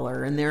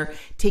smaller, and they're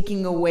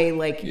taking away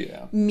like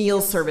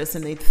meal service,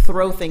 and they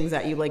throw things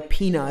at you like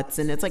peanuts.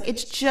 And it's like,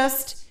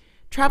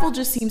 travel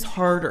just seems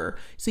harder.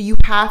 So you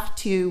have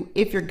to,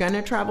 if you're going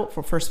to travel,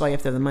 first of all, you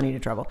have to have the money to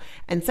travel.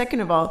 And second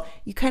of all,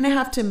 you kind of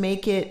have to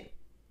make it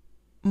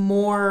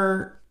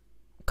more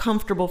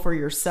comfortable for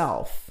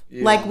yourself.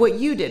 Like what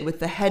you did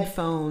with the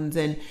headphones,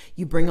 and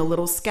you bring a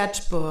little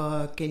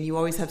sketchbook, and you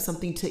always have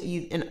something to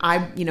eat. And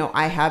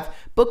I have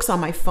books on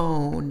my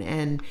phone,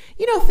 and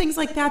things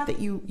like that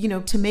you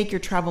to make your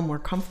travel more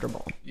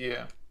comfortable.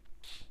 yeah.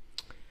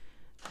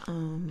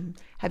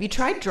 Have you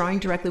tried drawing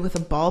directly with a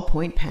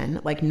ballpoint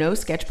pen? Like no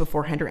sketch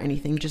beforehand or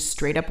anything, just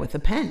straight up with a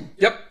pen.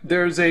 Yep,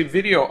 there's a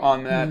video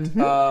on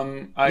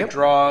that. I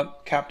draw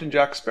Captain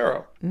Jack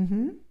Sparrow.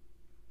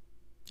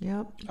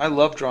 Yep. I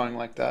love drawing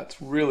like that.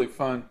 It's really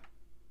fun.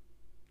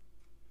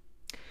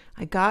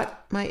 I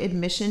got my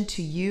admission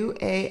to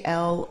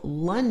UAL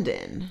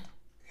London.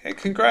 Hey,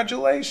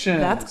 congratulations.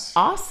 That's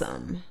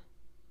awesome.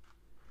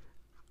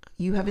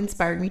 You have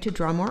inspired me to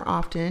draw more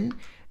often,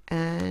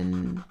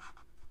 and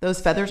those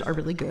feathers are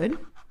really good.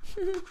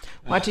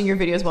 Watching your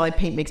videos while I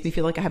paint makes me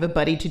feel like I have a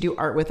buddy to do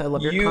art with. I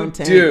love your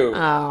content. You do.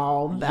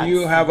 Oh, that's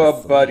You have so a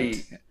sweet.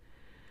 buddy,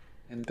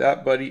 and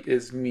that buddy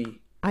is me.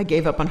 I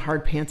gave up on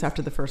hard pants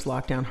after the first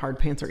lockdown. Hard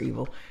pants are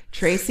evil.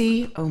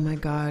 Tracy, oh my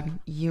God,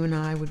 you and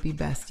I would be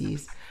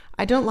besties.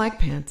 I don't like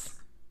pants.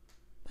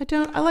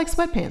 I like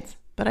sweatpants,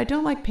 but I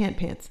don't like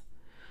pants.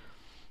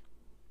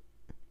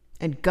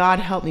 And God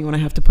help me when I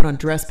have to put on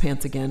dress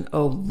pants again.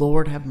 Oh,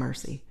 Lord have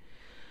mercy.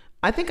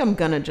 I think I'm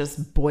going to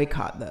just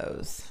boycott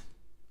those.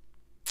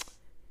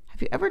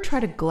 Have you ever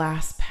tried a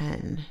glass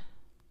pen?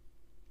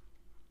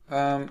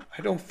 I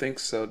don't think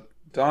so.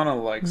 Donna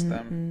likes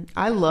them.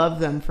 I love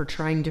them for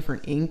trying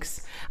different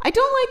inks. I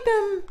don't like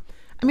them.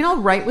 I mean,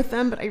 I'll write with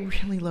them, but I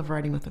really love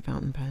writing with a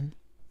fountain pen.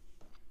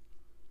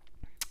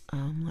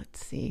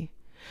 Let's see.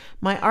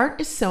 My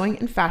art is sewing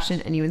and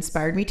fashion, and you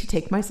inspired me to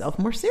take myself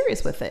more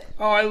serious with it.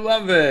 Oh, I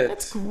love it.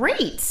 That's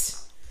great.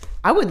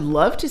 I would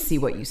love to see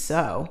what you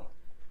sew.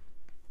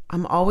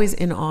 I'm always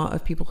in awe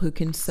of people who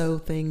can sew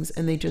things,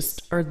 and they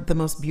just are the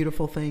most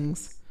beautiful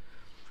things.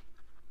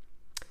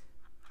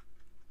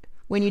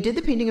 When you did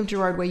the painting of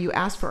Gerard Way, you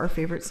asked for our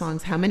favorite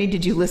songs. How many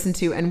did you listen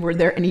to, and were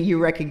there any you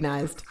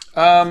recognized?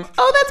 Oh,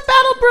 that's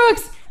Battle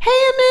Brooks. Hey,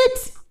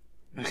 Emmett.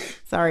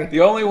 Sorry. The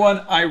only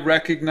one I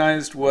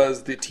recognized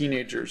was the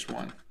Teenagers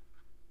one.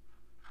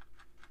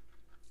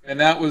 And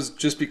that was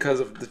just because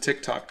of the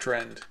TikTok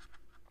trend.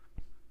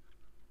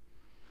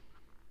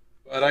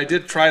 But I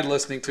did try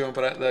listening to him,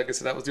 but like I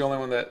said, that was the only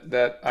one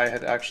that I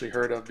had actually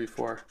heard of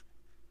before.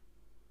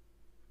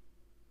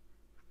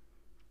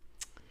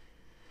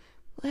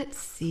 Let's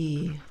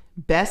see.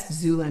 Best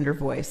Zoolander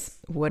voice.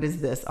 What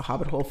is this? A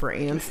hobbit hole for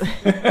ants?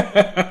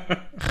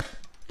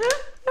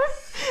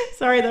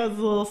 Sorry, that was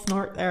a little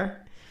snort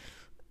there.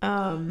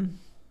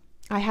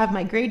 I have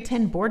my grade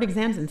 10 board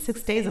exams in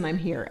 6 days and I'm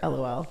here.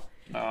 LOL.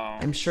 Oh.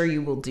 I'm sure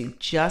you will do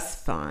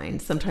just fine.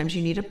 Sometimes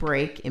you need a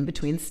break in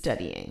between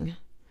studying.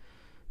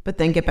 But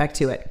then get back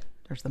to it.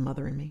 There's the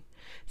mother in me.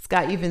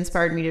 Scott, you've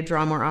inspired me to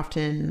draw more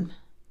often.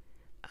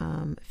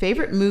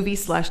 Favorite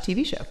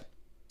movie/TV show?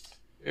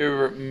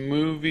 Favorite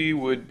movie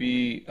would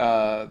be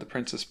The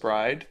Princess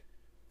Bride.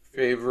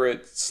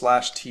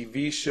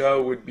 Favorite/TV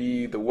show would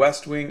be The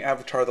West Wing,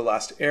 Avatar: The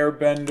Last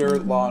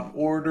Airbender, Law and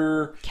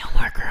Order,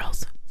 Gilmore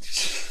Girls,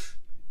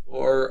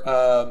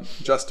 or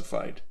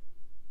Justified.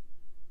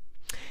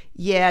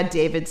 Yeah,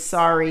 David,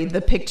 sorry.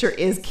 The picture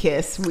is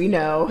Kiss. We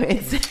know.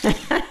 It's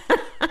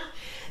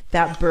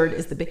that bird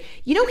is the big.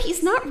 You know,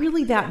 he's not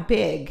really that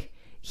big.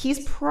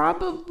 He's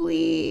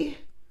probably...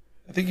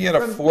 I think he had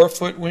a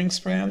 4-foot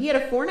wingspan. He had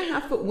a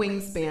 4.5-foot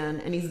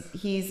wingspan, and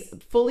he's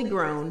fully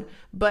grown.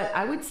 But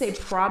I would say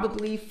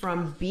probably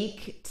from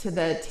beak to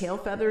the tail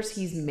feathers,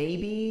 he's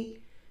maybe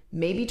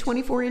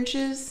 24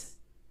 inches.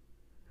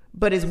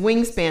 But his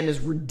wingspan is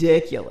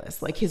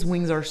ridiculous. Like his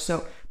wings are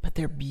but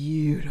they're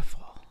beautiful.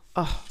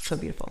 Oh, so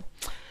beautiful.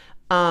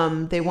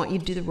 They want you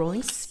to do the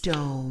Rolling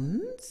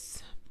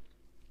Stones.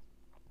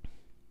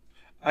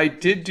 I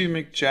did do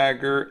Mick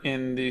Jagger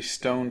in the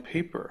stone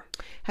paper.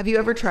 Have you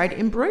ever tried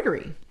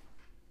embroidery?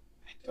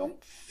 I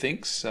don't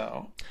think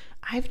so.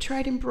 I've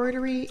tried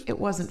embroidery. It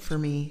wasn't for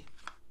me.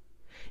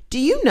 Do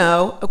you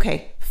know?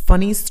 Okay,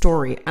 funny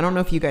story. I don't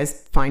know if you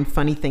guys find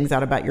funny things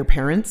out about your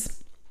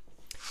parents.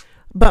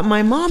 But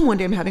my mom, one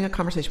day I'm having a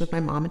conversation with my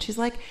mom and she's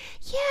like,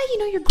 yeah, you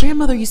know, your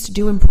grandmother used to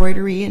do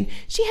embroidery and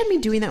she had me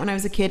doing that when I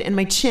was a kid and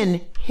my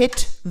chin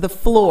hit the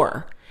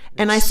floor.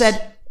 And I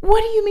said,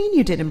 what do you mean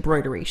you did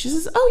embroidery? She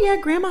says, oh yeah,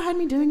 grandma had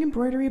me doing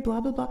embroidery, blah,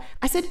 blah, blah.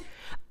 I said,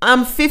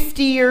 I'm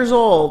 50 years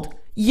old.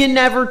 You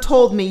never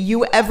told me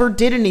you ever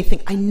did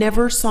anything. I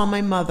never saw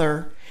my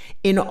mother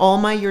in all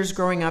my years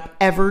growing up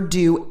ever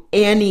do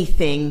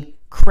anything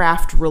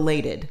craft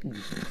related,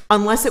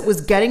 unless it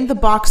was getting the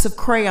box of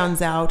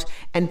crayons out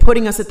and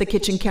putting us at the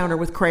kitchen counter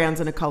with crayons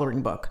and a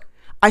coloring book.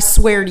 I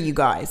swear to you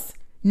guys,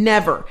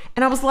 never.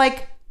 And I was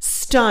like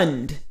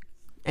stunned.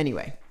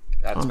 Anyway,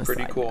 that's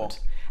pretty cool.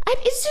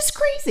 It's just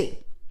crazy.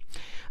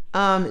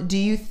 Do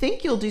you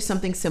think you'll do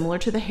something similar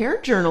to the hair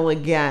journal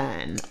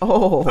again?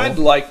 Oh, I'd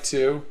like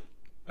to.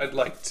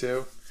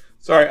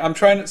 Sorry, I'm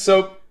trying to.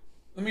 So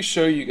let me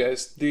show you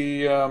guys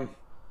the.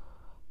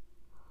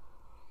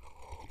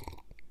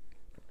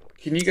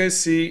 Can you guys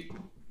see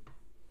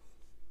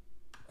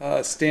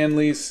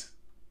Stanley's?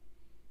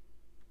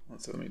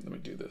 Let me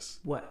do this.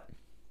 What?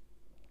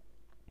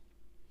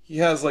 He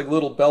has like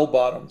little bell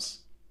bottoms.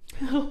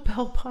 Little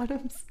bell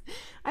bottoms.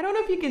 I don't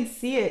know if you can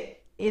see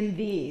it in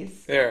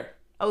these. There.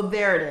 Oh,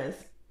 there it is.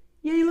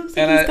 Yeah, he looks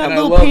like he's got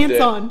little pants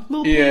on.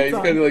 Yeah, he's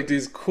got like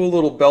these cool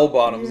little bell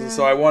bottoms, and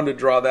so I wanted to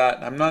draw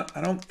that. And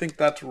I don't think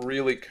that's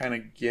really kind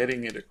of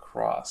getting it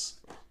across.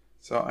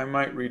 So I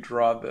might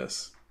redraw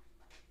this.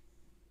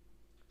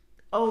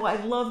 Oh, I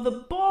love the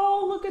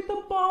ball. Look at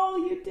the ball.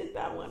 You did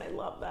that one. I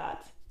love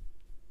that.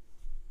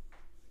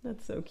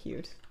 That's so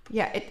cute.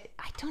 Yeah,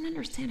 I don't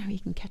understand how you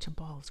can catch a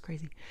ball. It's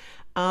crazy.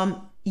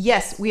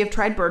 Yes, we have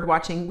tried bird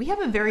watching. We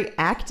have a very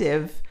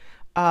active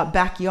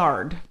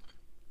backyard.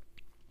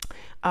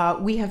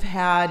 We have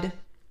had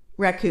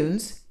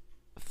raccoons,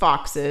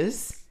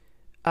 foxes.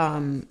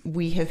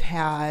 We have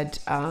had,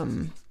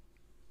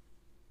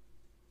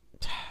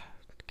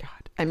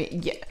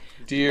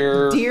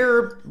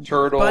 deer,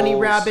 turtles, bunny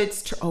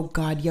rabbits. Oh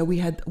God, yeah, we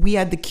had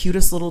the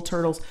cutest little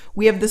turtles.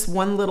 We have this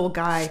one little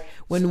guy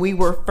when we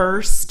were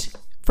first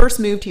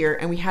moved here,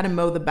 and we had to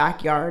mow the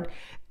backyard,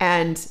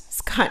 and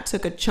Scott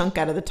took a chunk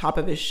out of the top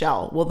of his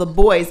shell. Well, the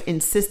boys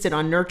insisted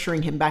on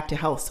nurturing him back to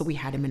health, so we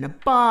had him in a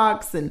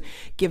box and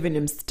giving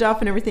him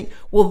stuff and everything.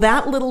 Well,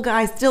 that little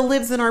guy still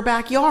lives in our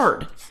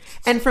backyard.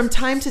 And from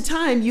time to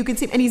time, you can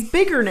see him. And he's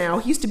bigger now.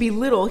 He used to be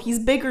little. He's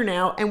bigger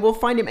now. And we'll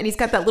find him. And he's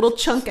got that little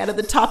chunk out of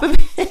the top of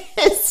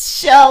his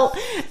shell.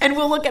 And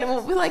we'll look at him and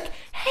we'll be like,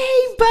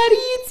 hey, buddy,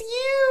 it's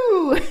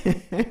you.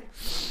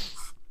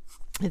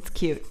 It's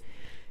cute.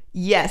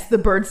 Yes, the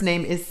bird's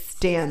name is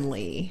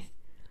Stanley.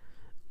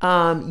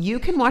 You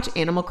can watch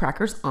Animal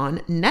Crackers on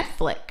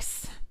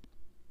Netflix.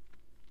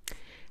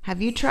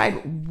 Have you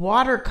tried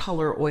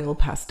watercolor oil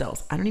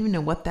pastels? I don't even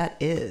know what that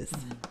is.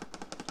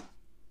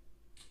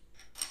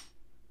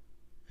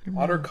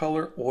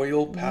 Watercolor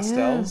oil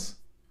pastels.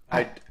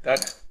 Yeah.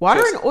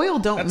 Water and oil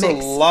don't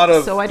mix.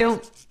 So I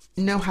don't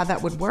know how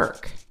that would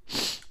work.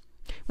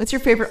 What's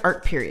your favorite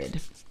art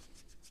period?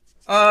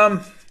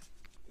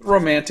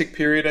 Romantic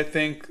period, I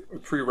think.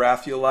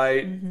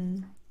 Pre-Raphaelite. Mm-hmm.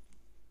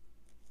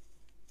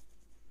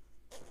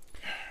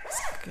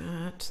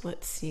 Scott,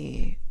 let's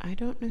see. I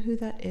don't know who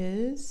that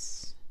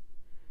is.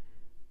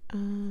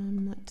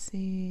 Let's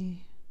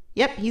see.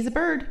 Yep, he's a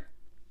bird.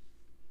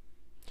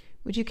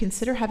 Would you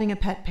consider having a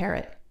pet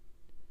parrot?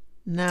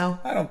 No.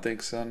 I don't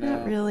think so, no.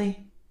 Not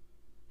really.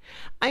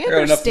 I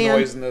understand. Got enough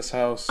noise in this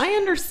house. I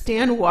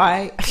understand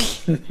why.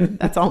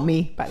 That's all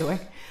me, by the way.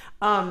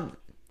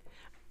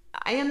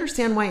 I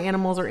understand why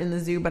animals are in the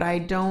zoo, but I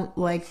don't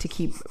like to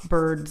keep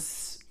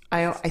birds.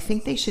 I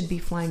think they should be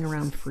flying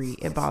around free.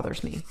 It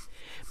bothers me.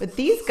 But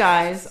these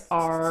guys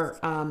are,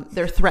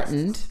 they're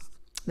threatened.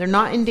 They're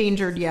not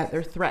endangered yet.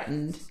 They're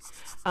threatened.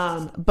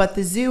 But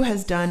the zoo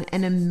has done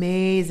an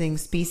amazing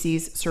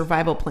species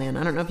survival plan.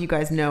 I don't know if you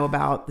guys know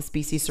about the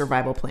species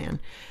survival plan.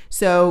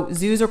 So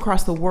zoos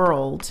across the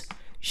world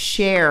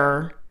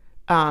share,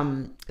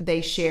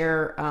 they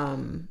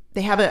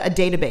have a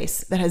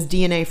database that has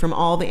DNA from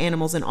all the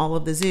animals in all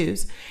of the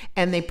zoos.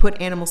 And they put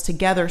animals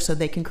together so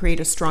they can create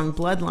a strong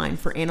bloodline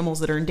for animals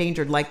that are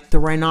endangered, like the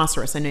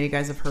rhinoceros. I know you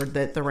guys have heard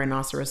that the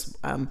rhinoceros,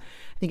 I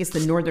think it's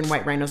the northern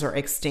white rhinos, are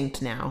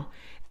extinct now.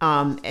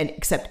 And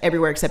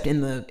everywhere except in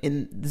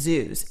the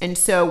zoos. And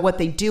so what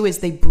they do is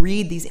they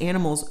breed these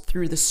animals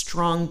through the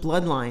strong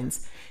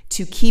bloodlines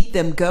to keep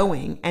them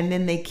going. And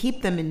then they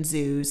keep them in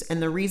zoos.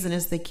 And the reason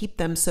is they keep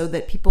them so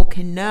that people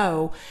can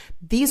know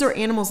these are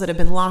animals that have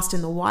been lost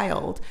in the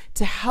wild,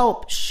 to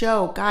help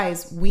show,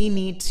 guys, we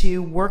need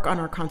to work on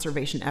our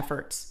conservation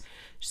efforts.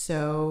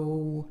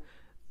 So,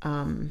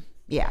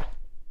 yeah,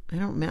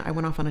 I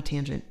went off on a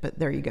tangent, but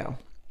there you go.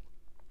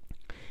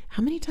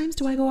 How many times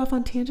do I go off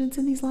on tangents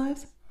in these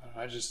lives?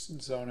 I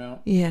just zone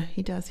out. Yeah,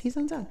 he does. He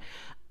zones out.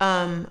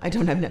 I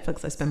don't have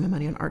Netflix. I spend my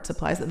money on art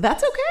supplies.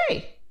 That's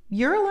okay.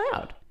 You're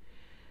allowed.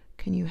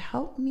 Can you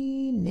help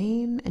me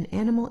name an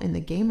animal in the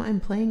game I'm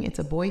playing? It's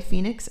a boy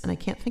phoenix, and I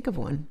can't think of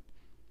one.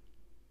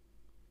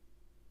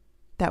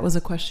 That was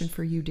a question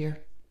for you,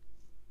 dear.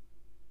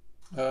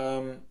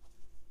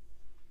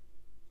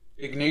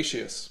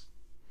 Ignatius.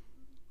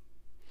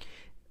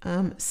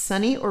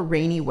 Sunny or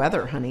rainy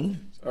weather, honey?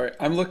 All right,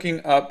 I'm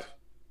looking up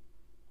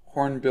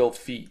hornbill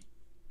feet.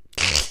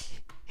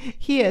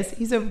 He is.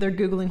 He's over there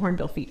Googling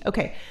hornbill feet.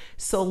 Okay,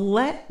 so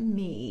I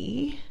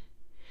think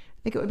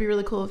it would be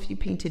really cool if you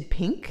painted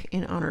pink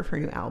in honor of her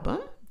new album.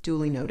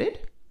 Duly noted.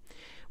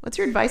 What's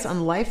your advice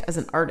on life as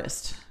an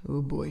artist?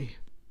 Oh boy.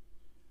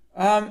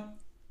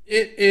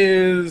 It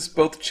is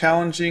both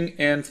challenging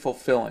and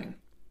fulfilling.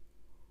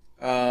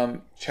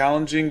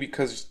 Challenging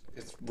because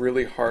it's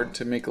really hard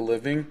to make a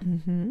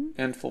living,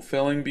 and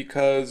fulfilling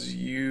because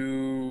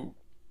you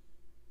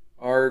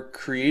are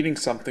creating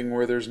something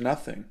where there's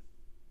nothing.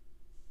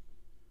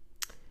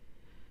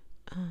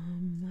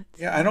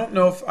 I don't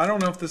know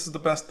if this is the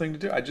best thing to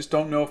do. I just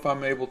don't know if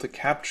I'm able to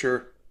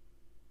capture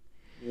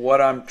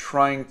what I'm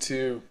trying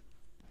to.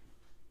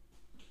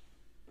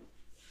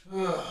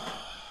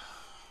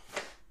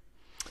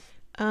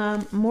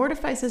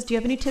 Mortify says, do you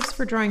have any tips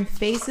for drawing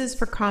faces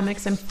for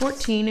comics? I'm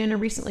 14 and I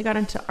recently got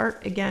into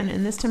art again,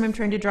 and this time I'm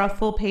trying to draw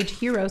full page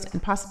heroes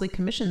and possibly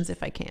commissions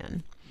if I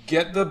can.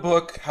 Get the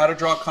book, How to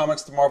Draw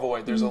Comics the Marvel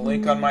Way. There's a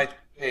link on my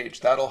page.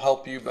 That'll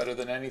help you better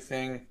than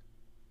anything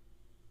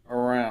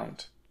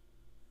around.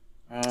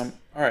 All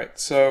right.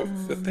 So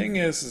the thing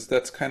is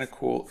that's kind of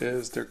cool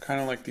is they're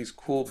kind of like these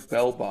cool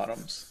bell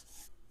bottoms,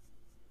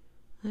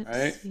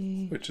 right?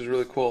 See. Which is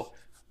really cool.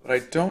 But I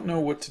don't know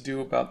what to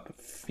do about the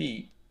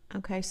feet.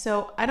 Okay,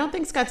 so I don't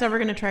think Scott's ever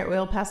going to try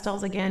oil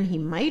pastels again. He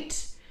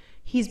might.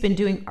 He's been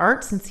doing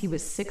art since he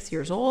was 6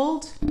 years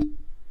old.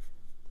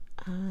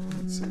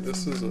 So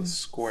this is a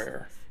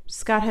square.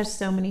 Scott has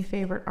so many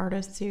favorite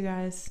artists, you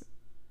guys.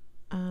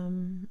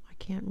 I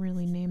can't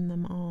really name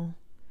them all.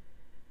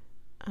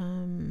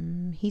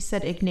 He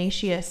said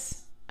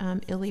Ignatius,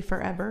 Illy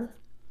Forever.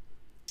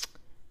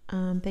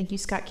 Thank you,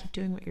 Scott. Keep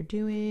doing what you're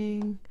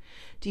doing.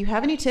 Do you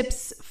have any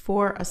tips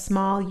for a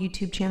small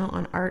YouTube channel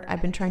on art?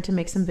 I've been trying to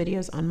make some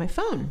videos on my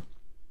phone.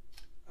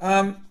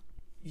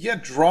 Yeah,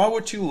 draw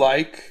what you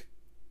like.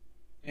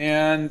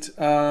 And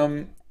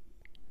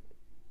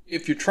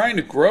if you're trying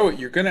to grow it,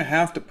 you're going to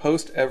have to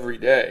post every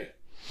day.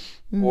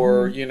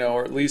 Or,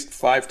 or at least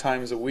 5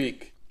 times a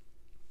week.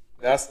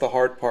 That's the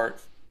hard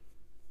part.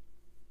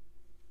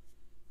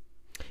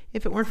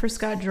 If it weren't for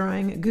Scott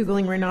drawing,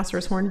 Googling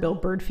rhinoceros hornbill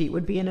bird feet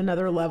would be in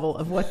another level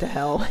of what the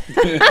hell.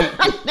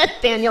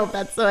 Daniel,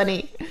 that's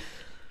funny.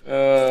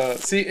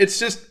 See, it's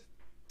just,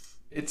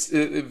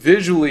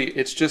 visually,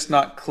 it's just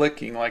not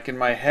clicking. Like in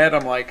my head,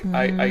 I'm like,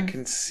 I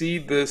can see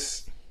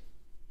this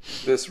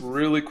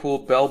really cool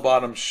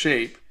bell-bottom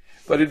shape,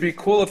 but it'd be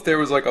cool if there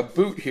was like a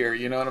boot here,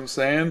 you know what I'm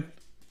saying?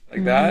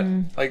 Like that.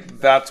 Like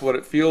that's what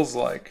it feels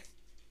like.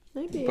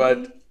 Maybe.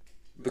 But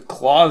the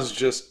claws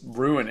just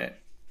ruin it.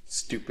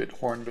 Stupid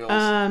hornbills.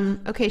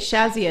 Okay,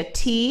 Shazia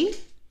T.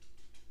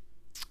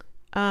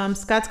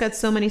 Scott's got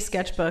so many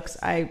sketchbooks.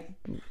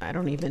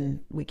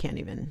 We can't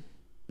even,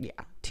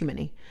 too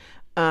many.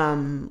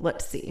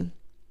 Let's see.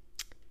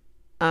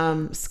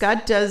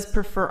 Scott does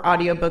prefer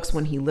audiobooks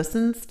when he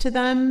listens to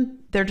them.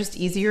 They're just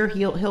easier.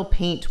 He'll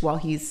paint while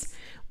he's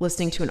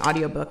listening to an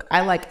audiobook.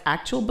 I like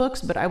actual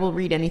books, but I will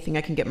read anything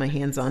I can get my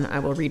hands on. I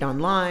will read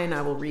online.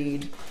 I will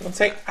read. Don't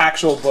say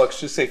actual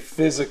books, just say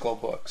physical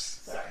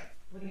books. Sorry.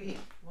 What do you mean?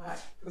 What?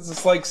 Because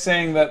it's like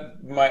saying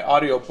that my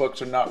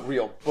audiobooks are not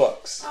real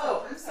books.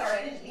 Oh, I'm sorry.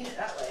 I didn't mean it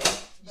that way.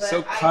 But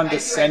So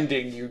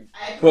condescending, you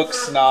book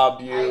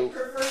snob, you. I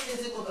prefer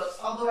physical books,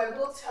 although I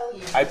will tell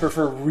you. I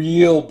prefer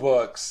real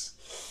books.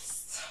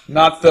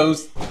 Not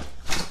those.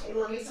 Hey,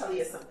 let me tell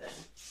you something.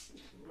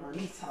 Let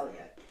me tell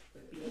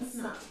you. Being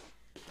snobby.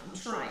 I'm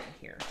trying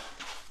here.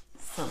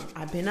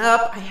 I've been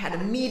up. I had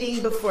a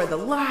meeting before the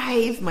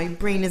live. My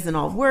brain isn't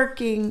all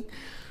working.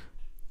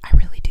 I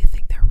really do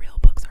think their real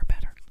books are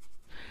better.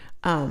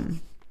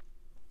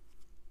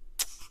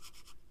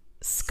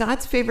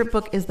 Scott's favorite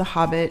book is The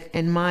Hobbit,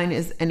 and mine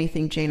is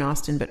anything Jane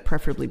Austen, but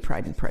preferably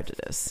Pride and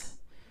Prejudice,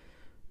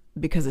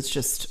 because it's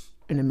just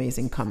an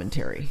amazing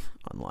commentary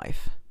on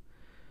life.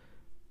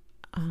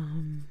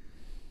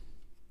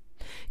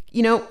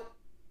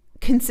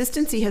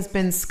 Consistency has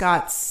been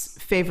Scott's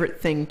favorite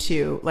thing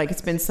too. Like,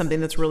 it's been something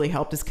that's really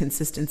helped is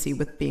consistency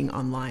with being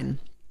online.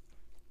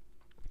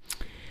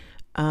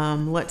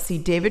 Let's see.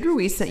 David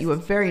Ruiz sent you a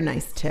very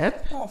nice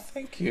tip. Oh,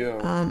 thank you.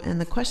 And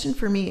the question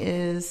for me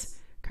is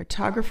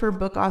cartographer,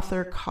 book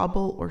author,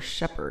 cobble, or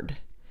shepherd?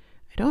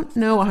 I don't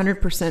know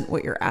 100%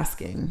 what you're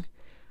asking.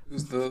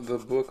 Who's the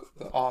book,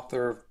 the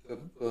author of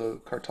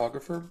the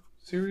cartographer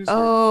series?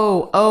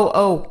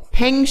 Oh.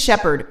 Peng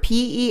Shepherd.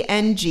 Peng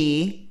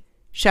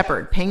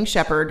Shepherd. Peng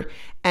Shepherd.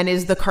 And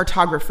is The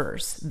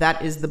Cartographers.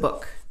 That is the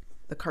book.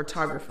 The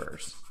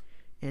Cartographers.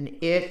 And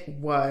it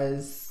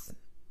was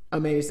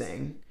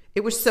amazing.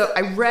 It was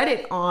I read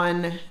it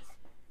on,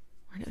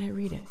 where did I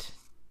read it?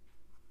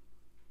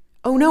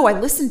 Oh no, I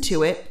listened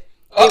to it.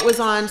 It was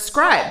on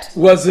Scribd.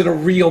 Was it a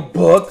real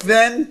book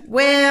then?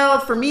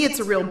 Well, for me, it's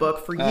a real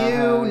book. For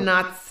you,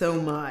 not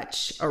so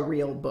much a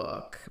real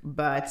book.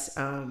 But,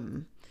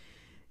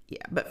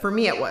 but for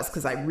me it was,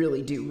 because I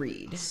really do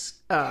read.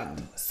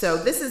 So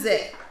this is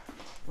it.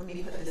 Let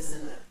me put this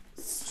in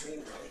the stream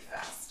really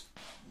fast.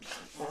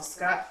 While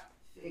Scott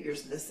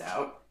figures this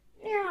out.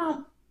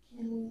 Yeah.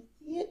 Can we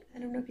see it? I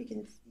don't know if you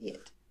can see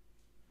it.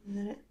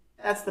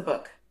 That's the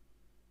book.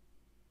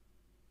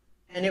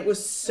 And it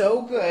was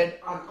so good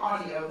on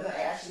audio that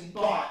I actually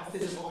bought a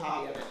physical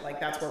copy of it. Like,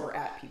 that's where we're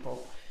at,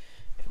 people.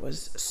 It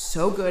was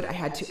so good, I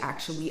had to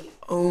actually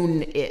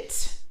own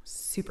it.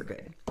 Super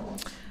good.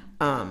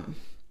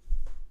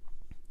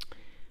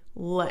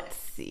 Let's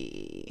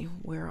see.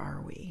 Where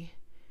are we?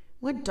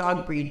 What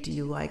dog breed do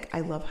you like? I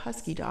love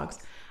husky dogs.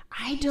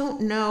 I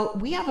don't know.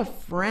 We have a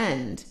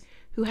friend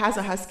who has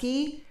a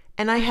husky,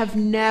 and I have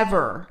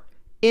never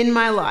in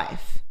my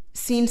life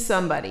seen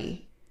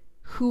somebody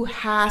who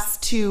has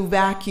to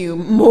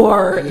vacuum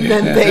more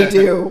than they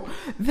do.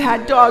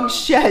 That dog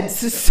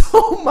sheds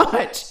so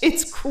much.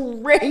 It's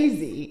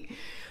crazy.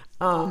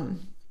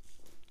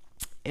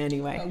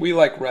 Anyway. We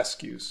like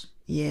rescues.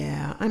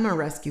 Yeah, I'm a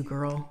rescue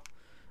girl.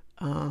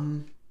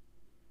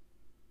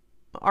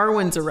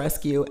 Arwen's a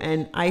rescue,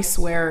 and I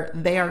swear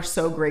they are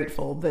so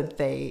grateful that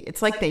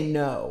it's like they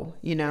know,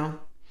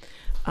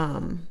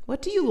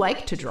 What do you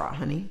like to draw,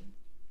 honey?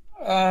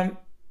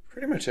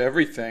 Pretty much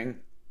everything.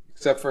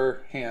 Except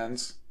for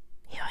hands.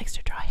 He likes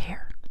to draw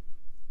hair.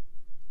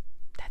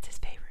 That's his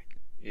favorite.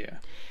 Yeah.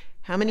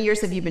 How many years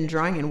have you been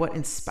drawing, and what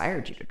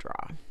inspired you to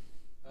draw?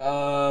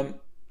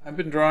 I've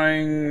been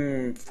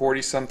drawing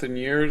 40-something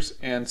years,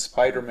 and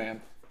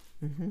Spider-Man.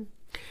 Mm-hmm.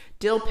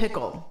 Dill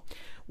Pickle.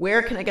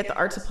 Where can I get the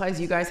art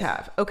supplies you guys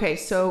have? Okay,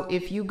 so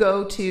if you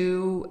go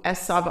to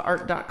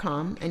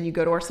ssavaart.com and you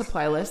go to our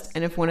supply list,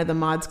 and if one of the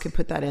mods could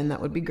put that in, that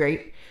would be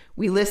great.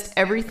 We list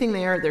everything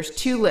there. There's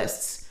 2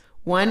 lists.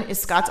 One is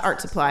Scott's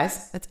art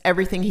supplies. That's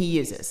everything he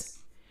uses.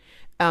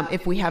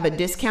 If we have a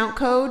discount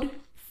code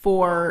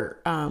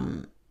for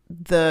any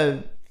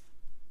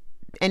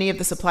of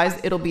the supplies,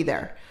 it'll be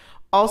there.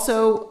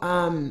 Also,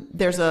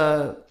 there's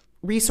a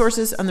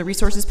resources on the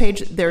resources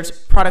page. There's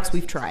products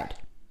we've tried,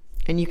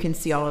 and you can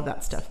see all of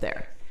that stuff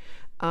there.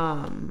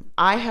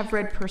 I have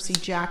read Percy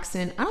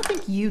Jackson. I don't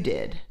think you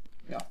did.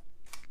 No,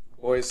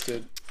 boys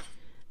did.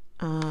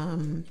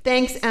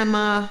 Thanks,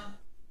 Emma.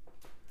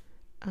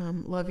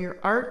 Love your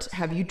art.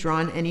 Have you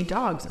drawn any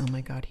dogs? Oh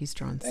my God, he's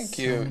drawn Thank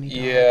so you. many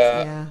dogs.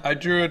 Yeah. I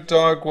drew a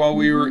dog while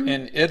we were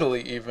in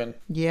Italy even.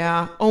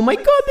 Yeah. Oh my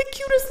God, the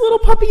cutest little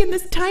puppy in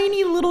this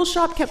tiny little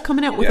shop kept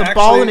coming out with a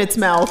ball in its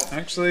mouth.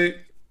 Actually,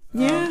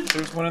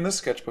 there's one in this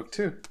sketchbook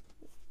too.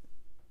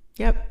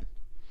 Yep.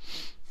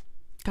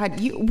 God,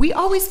 we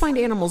always find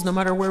animals no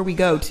matter where we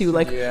go too.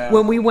 Like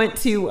when we went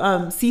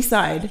to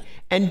Seaside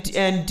and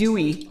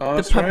Dewey,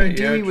 the puppy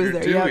Dewey was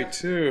there. Dewey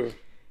too.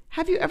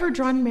 Have you ever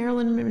drawn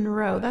Marilyn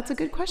Monroe? That's a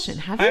good question.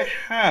 Have you? I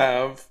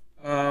have.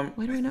 Why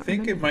do I not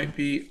think it remember might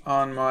be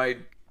on my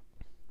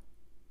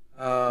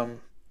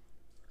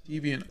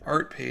Deviant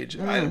art page.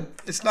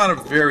 It's not a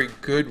very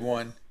good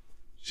one.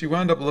 She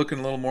wound up looking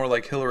a little more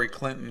like Hillary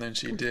Clinton than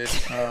she did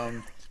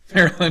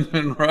Marilyn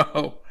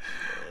Monroe.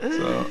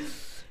 So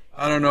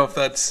I don't know if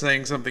that's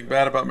saying something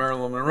bad about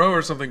Marilyn Monroe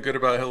or something good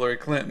about Hillary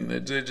Clinton.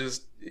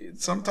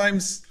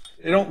 Sometimes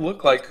they don't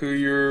look like who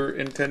you're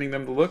intending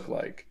them to look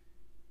like.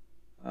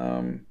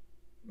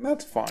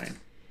 That's fine.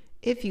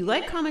 If you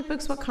like comic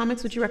books, what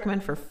comics would you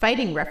recommend for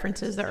fighting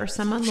references? There are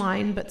some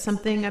online, but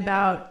something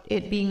about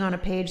it being on a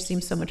page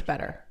seems so much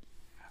better.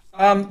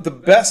 The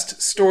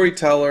best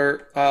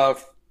storyteller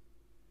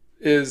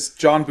is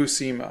John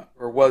Buscema,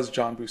 or was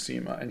John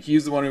Buscema, and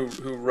he's the one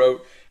who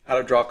wrote How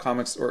to Draw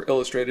Comics, or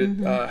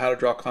illustrated How to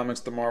Draw Comics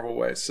the Marvel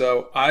Way.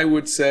 So I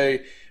would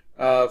say,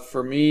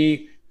 for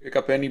me, pick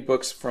up any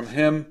books from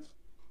him.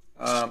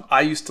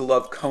 I used to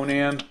love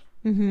Conan.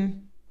 Mm-hmm.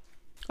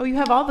 Oh, you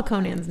have all the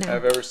Conans now. I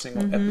have every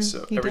single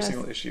episode,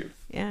 single issue.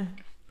 Yeah.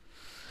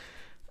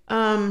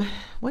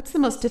 What's the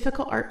most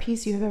difficult art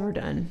piece you have ever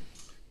done?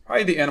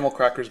 Probably the Animal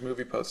Crackers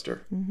movie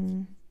poster.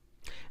 Mm-hmm.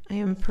 I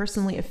am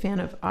personally a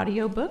fan of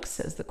audiobooks,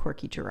 says the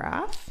Quirky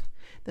Giraffe.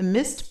 The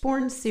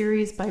Mistborn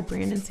series by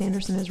Brandon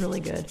Sanderson is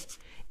really good.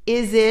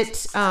 Is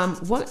it,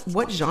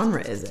 what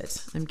genre is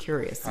it? I'm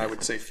curious. I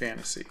would say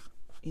fantasy.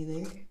 You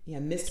think? Yeah,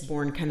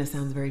 Mistborn kind of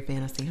sounds very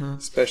fantasy, huh?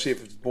 Especially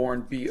if it's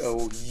born Bourne. It's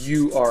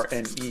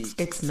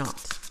not.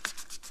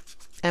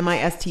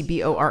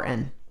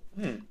 Mistborn.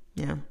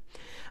 Yeah.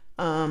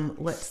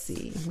 Let's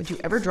see. Would you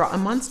ever draw a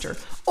monster?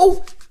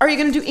 Oh, are you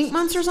going to do Ink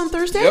Monsters on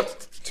Thursday? Yep,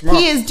 tomorrow.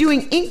 He is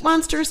doing Ink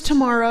Monsters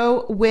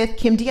tomorrow with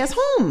Kim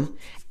Diaz-Home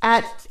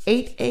at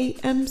 8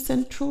 a.m.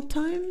 Central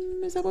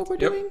Time. Is that what we're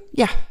doing?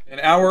 Yeah.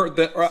 An hour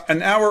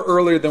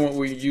earlier than what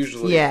we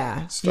usually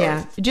start.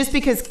 Yeah. Just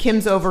because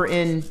Kim's over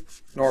in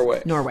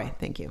Norway.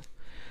 Thank you.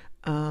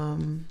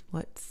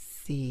 Let's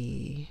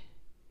see.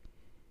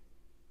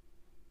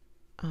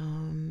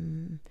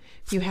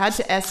 If you had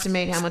to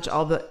estimate how much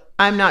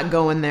I'm not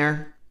going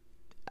there.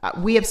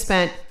 We have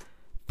spent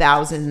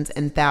thousands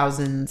and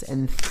thousands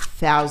and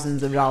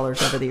thousands of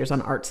dollars over the years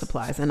on art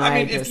supplies, and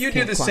I mean, if you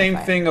do the same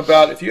thing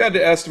if you had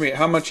to estimate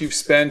how much you've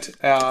spent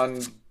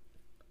on,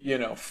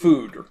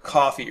 food or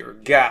coffee or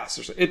gas,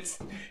 or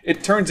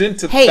it turns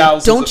into thousands of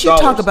dollars. Hey, don't you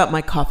talk about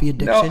my coffee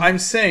addiction? No, I'm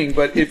saying,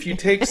 but if you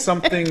take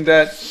something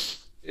that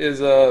is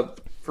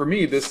for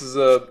me, this is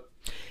a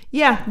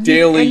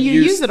daily and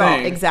you use it thing.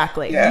 all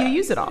exactly. Yeah. You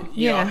use it all.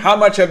 How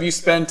much have you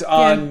spent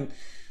on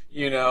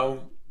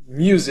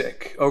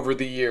music over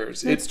the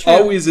years? That's it true.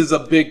 Always is a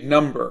big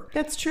number.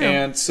 That's true.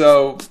 And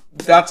so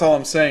that's all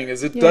I'm saying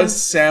is it does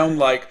sound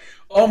like,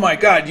 oh my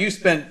God, you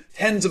spent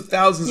tens of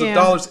thousands of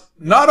dollars.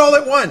 Not all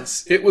at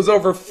once. It was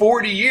over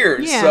 40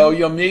 years. Yeah.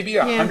 So maybe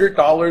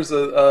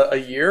 $100 a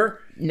year.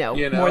 No,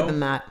 more than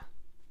that.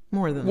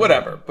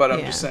 Whatever. But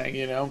I'm just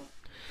saying,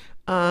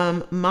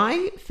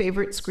 my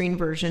favorite screen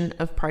version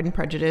of Pride and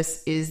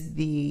Prejudice is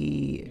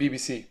the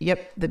BBC.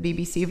 Yep, the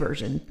BBC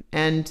version.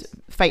 And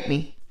Fight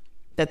Me.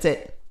 That's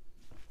it.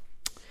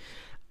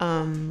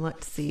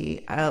 Let's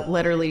see.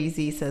 Letter Lady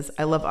Z says,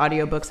 I love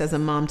audiobooks as a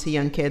mom to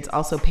young kids.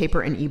 Also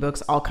paper and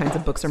ebooks. All kinds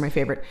of books are my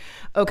favorite.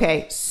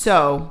 Okay,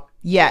 so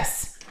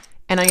yes.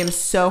 And I am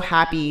so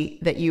happy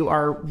that you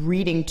are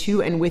reading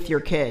to and with your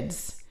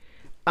kids.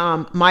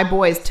 My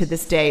boys to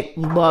this day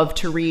love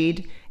to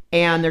read,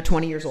 and they're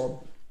 20 years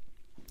old.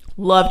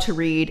 Love to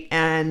read,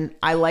 and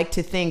I like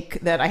to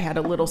think that I had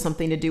a little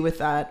something to do with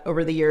that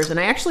over the years. And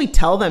I actually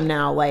tell them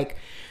now, like,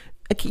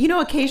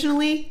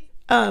 occasionally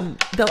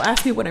they'll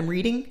ask me what I'm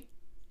reading,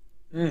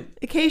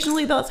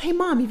 Occasionally they'll say, hey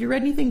mom, have you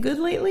read anything good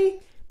lately?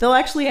 They'll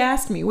actually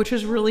ask me, which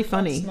is really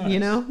funny. Nice. You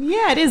know?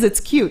 Yeah, it is. It's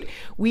cute.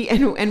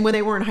 And when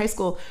they were in high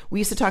school, we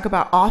used to talk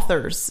about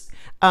authors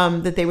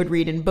that they would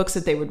read and books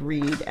that they would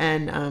read.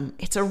 And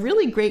it's a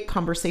really great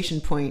conversation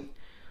point.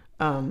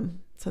 So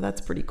that's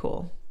pretty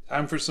cool.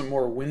 Time for some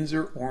more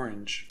Windsor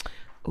Orange.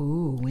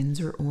 Ooh,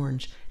 Windsor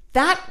Orange.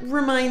 That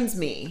reminds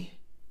me.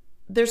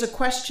 There's a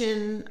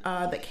question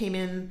that came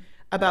in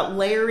about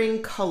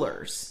layering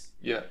colors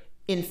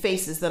in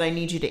faces that I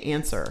need you to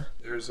answer.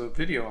 There's a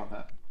video on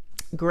that.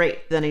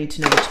 Great. Then I need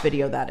to know which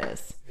video that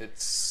is.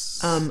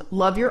 It's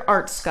love your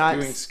art, Scott.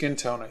 doing skin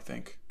tone, I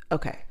think.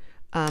 Okay.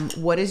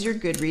 What is your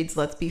Goodreads?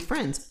 Let's be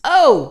friends.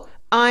 Oh,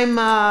 I'm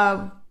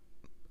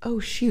oh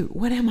shoot.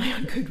 What am I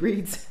on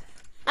Goodreads?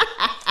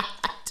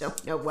 I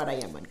don't know what I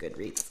am on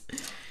Goodreads.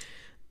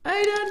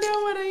 I don't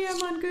know what I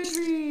am on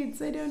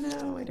Goodreads. I don't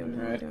know. I don't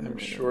know. Right, I'm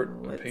short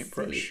a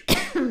paintbrush.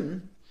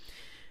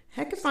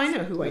 Heck if I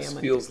know who I am. This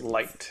on feels Goodreads.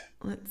 light.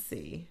 Let's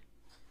see.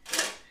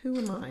 Who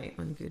am I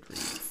on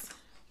Goodreads?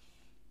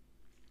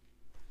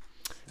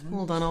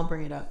 Hold on, I'll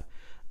bring it up.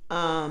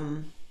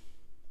 All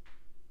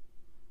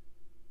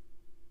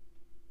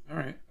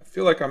right. I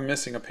feel like I'm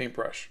missing a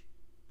paintbrush.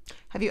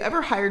 Have you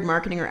ever hired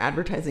marketing or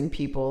advertising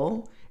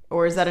people?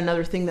 Or is that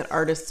another thing that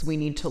artists we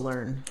need to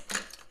learn?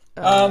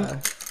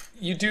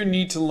 You do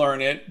need to learn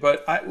it,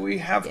 but we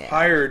have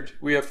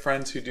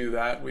friends who do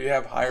that. We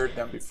have hired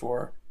them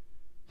before.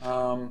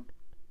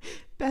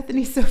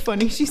 Bethany's so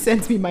funny. She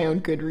sends me my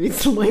own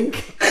Goodreads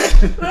link.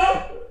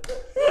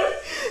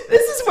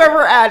 This is where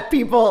we're at,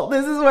 people.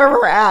 This is where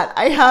we're at.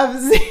 I have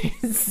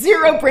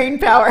zero brain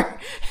power.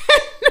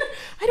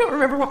 I don't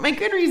remember what my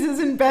Goodreads is,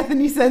 and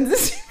Bethany sends it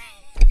to me.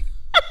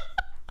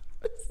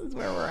 This is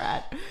where we're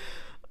at.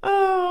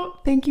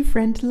 Oh, thank you,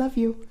 friend. Love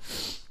you.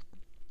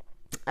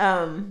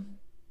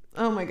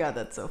 Oh my God,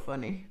 that's so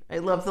funny. I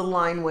love the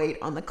line weight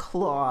on the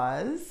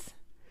claws.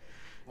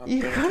 Well,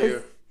 You thank guys,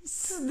 you.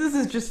 this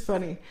is just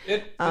funny.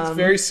 It's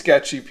very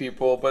sketchy,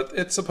 people, but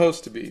it's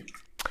supposed to be.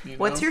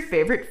 What's your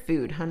favorite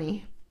food,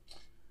 honey?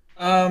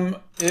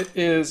 It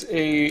is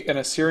an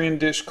Assyrian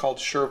dish called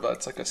shurva.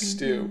 It's like a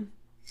stew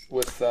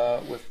with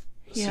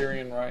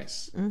Assyrian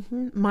rice.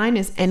 Mine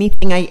is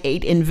anything I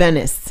ate in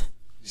Venice.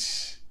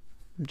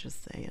 I'm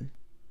just saying.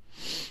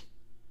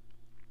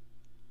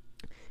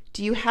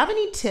 Do you have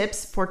any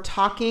tips for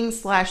talking /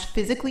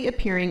 physically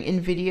appearing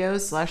in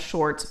videos /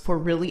 shorts for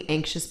really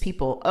anxious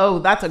people? Oh,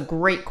 that's a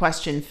great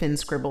question, Finn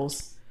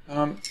Scribbles.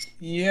 I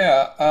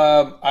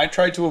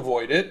try to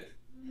avoid it.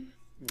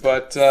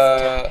 But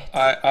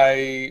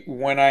I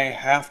when I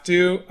have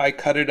to, I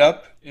cut it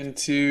up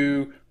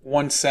into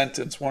one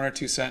or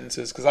two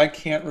sentences, because I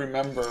can't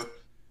remember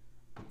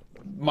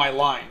my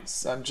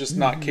lines. I'm just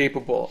not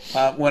capable.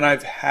 When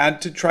I've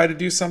had to try to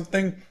do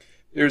something,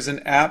 there's an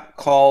app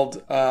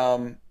called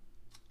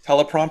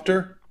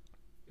Teleprompter.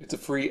 It's a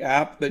free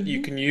app that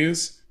you can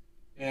use,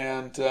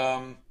 and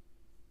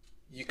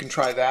you can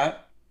try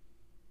that.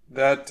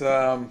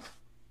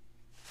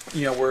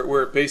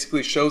 Where it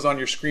basically shows on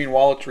your screen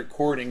while it's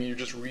recording, and you're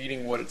just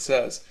reading what it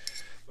says.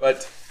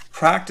 But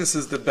practice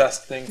is the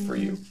best thing for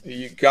you.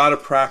 You got to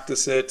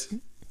practice it.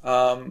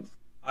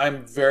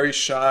 I'm very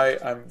shy.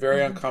 I'm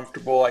very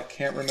uncomfortable. I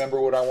can't remember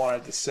what I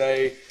wanted to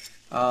say,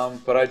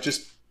 but I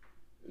just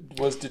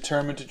was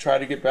determined to try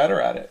to get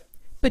better at it.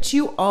 But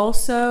you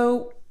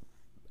also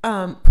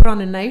put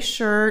on a nice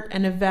shirt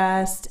and a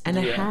vest and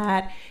a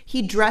hat.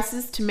 He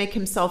dresses to make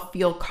himself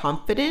feel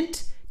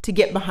confident to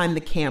get behind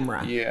the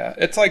camera. Yeah,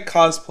 it's like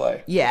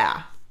cosplay.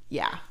 Yeah.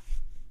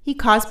 He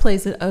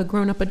cosplays a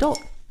grown-up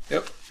adult.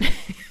 Yep.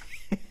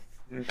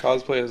 And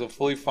cosplay as a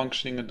fully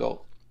functioning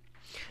adult.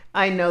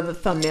 I know the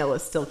thumbnail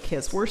is still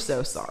Kiss. We're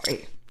so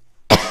sorry.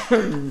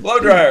 Blow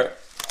dryer.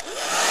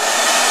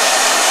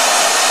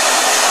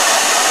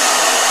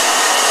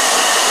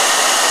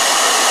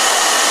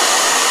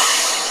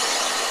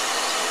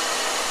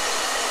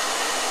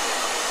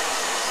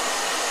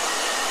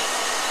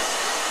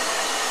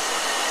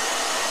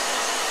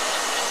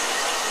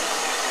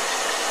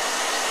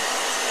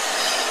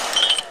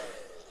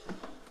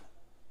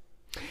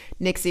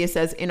 Nixia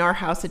says, in our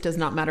house, it does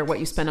not matter what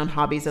you spend on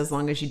hobbies as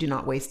long as you do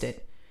not waste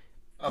it.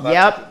 Oh,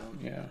 yep.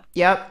 Yeah.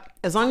 Yep.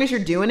 As long as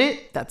you're doing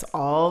it, that's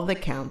all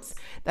that counts.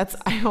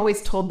 I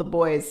always told the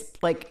boys,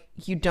 like,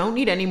 you don't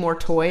need any more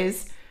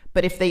toys,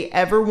 but if they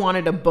ever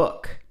wanted a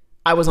book,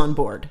 I was on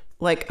board.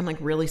 Like, I'm like,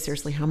 really,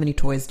 seriously, how many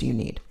toys do you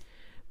need?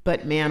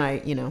 But man,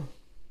 I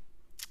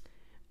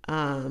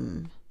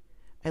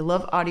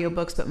love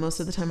audiobooks, but most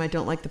of the time I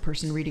don't like the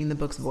person reading the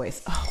book's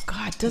voice. Oh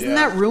God, doesn't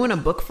that ruin a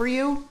book for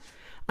you?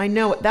 I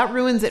know that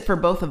ruins it for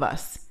both of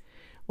us.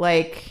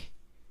 Like,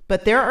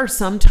 but there are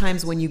some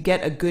times when you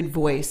get a good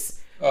voice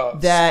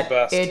that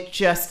it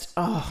just,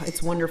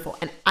 it's wonderful.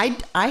 And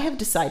I have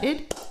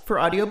decided for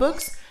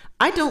audiobooks,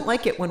 I don't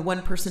like it when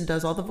one person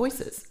does all the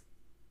voices.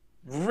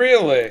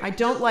 Really? I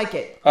don't like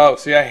it. Oh,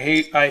 see, I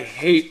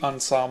hate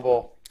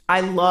ensemble. I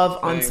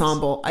love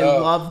ensemble. I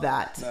love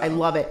that. No. I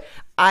love it.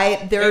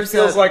 It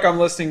feels like I'm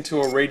listening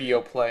to a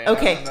radio play.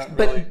 Okay,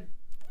 but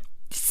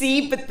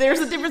See, but there's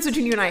a difference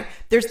between you and I.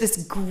 There's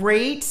this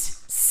great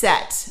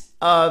set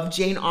of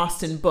Jane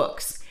Austen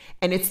books,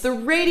 and it's the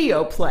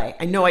radio play.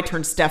 I know I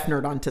turned Steph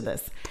Nerd onto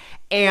this.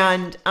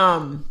 And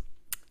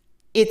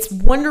it's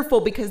wonderful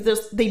because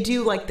they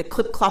do like the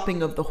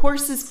clip-clopping of the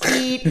horses'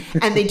 feet,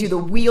 and they do the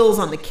wheels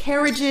on the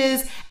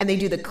carriages, and they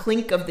do the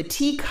clink of the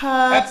teacups.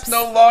 That's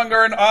no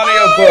longer an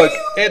audiobook.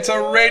 It's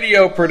a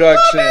radio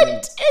production.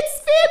 It's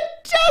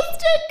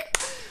fantastic.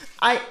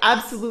 I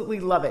absolutely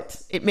love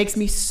it. It makes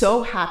me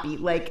so happy.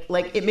 Like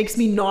it makes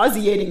me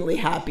nauseatingly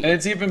happy. And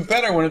it's even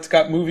better when it's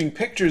got moving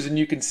pictures and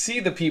you can see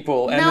the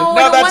people. And no,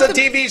 that's a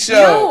TV show.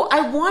 No,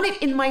 I want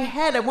it in my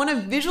head. I want to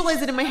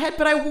visualize it in my head,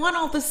 but I want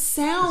all the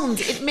sounds.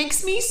 It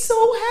makes me so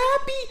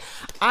happy.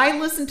 I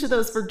listened to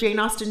those for Jane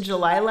Austen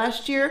July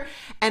last year,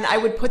 and I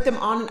would put them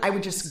on and I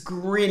would just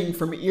grin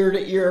from ear to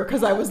ear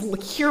because I was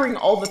hearing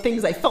all the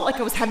things. I felt like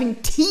I was having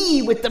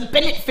tea with the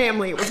Bennett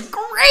family. It was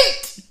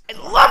great.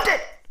 I loved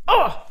it.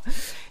 Oh,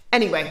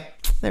 anyway,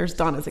 there's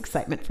Donna's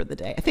excitement for the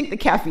day. I think the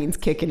caffeine's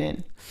kicking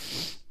in.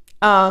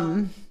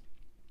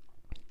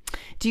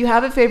 Do you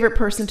have a favorite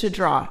person to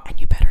draw?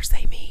 And you better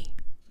say me.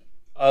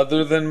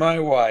 Other than my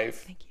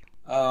wife. Thank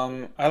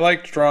you. I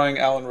liked drawing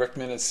Alan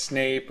Rickman as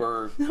Snape,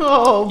 or Ian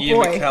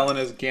McKellen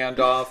as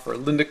Gandalf, or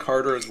Linda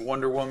Carter as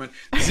Wonder Woman.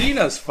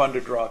 Xena's fun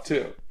to draw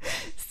too.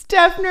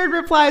 Steph Nerd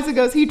replies and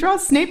goes, he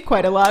draws Snape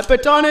quite a lot,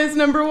 but Donna is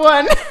number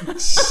one.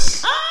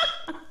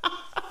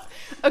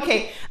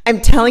 Okay,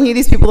 I'm telling you,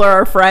 these people are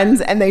our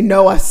friends, and they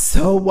know us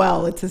so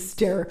well. It's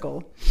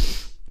hysterical.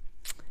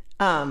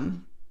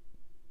 Do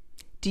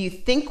you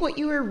think what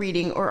you are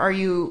reading, or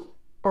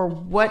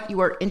what you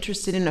are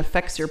interested in,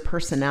 affects your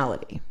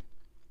personality?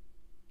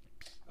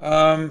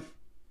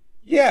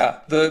 Yeah,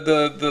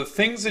 the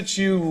things that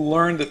you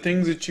learn, the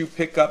things that you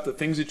pick up, the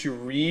things that you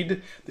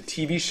read, the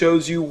TV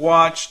shows you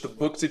watch, the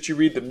books that you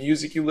read, the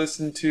music you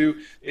listen to,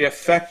 they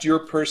affect your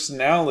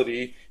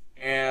personality,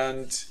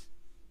 and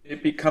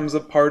it becomes a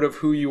part of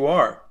who you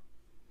are.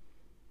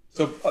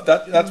 So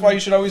that's why you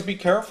should always be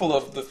careful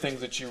of the things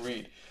that you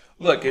read.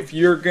 Look, if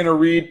you're going to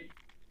read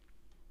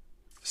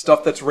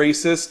stuff that's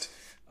racist,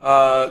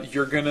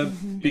 you're going to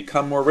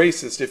become more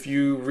racist. If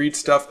you read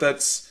stuff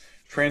that's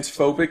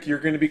transphobic, you're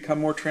going to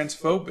become more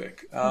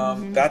transphobic.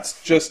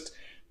 That's just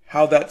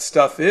how that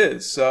stuff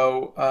is.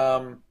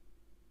 So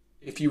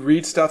if you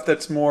read stuff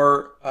that's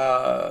more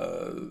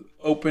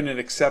open and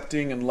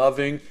accepting and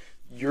loving,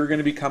 you're going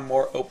to become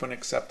more open,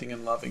 accepting,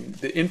 and loving.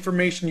 The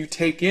information you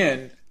take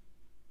in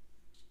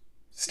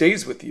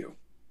stays with you.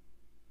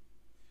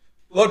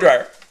 Blow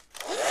dryer.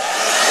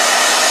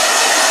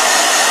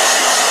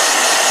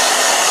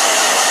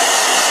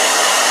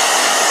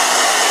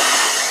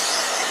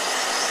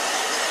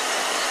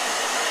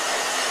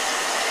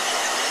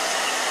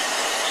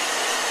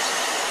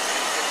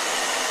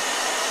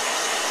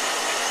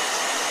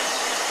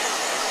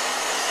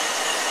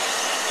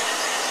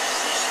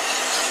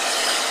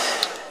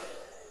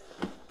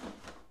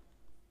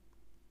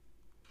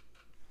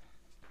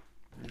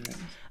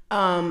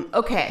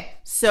 Okay,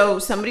 so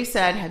somebody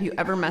said, have you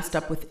ever messed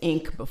up with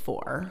ink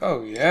before?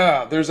 Oh,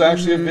 yeah. There's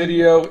actually a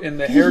video in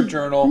the Hair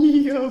Journal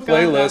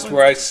playlist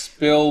where I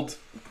spilled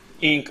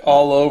ink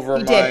all over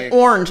you did.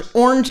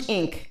 Orange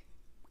ink.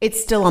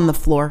 It's still on the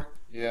floor.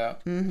 Yeah.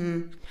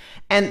 And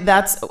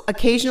that's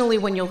occasionally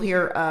when you'll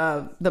hear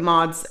the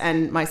mods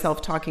and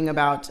myself talking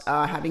about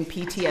having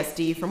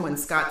PTSD from when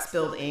Scott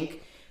spilled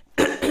ink.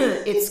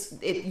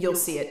 You'll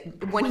see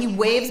it. When he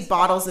waves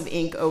bottles of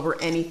ink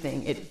over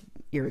anything, it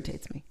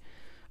irritates me.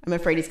 I'm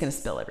afraid he's going to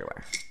spill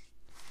everywhere.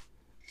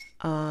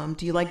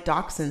 Do you like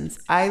dachshunds?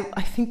 I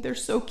think they're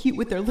so cute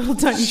with their little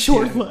tiny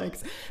short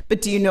legs.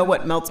 But do you know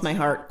what melts my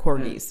heart?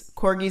 Corgis.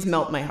 Corgis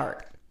melt my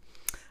heart.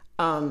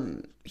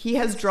 He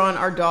has drawn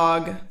our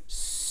dog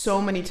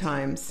so many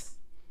times.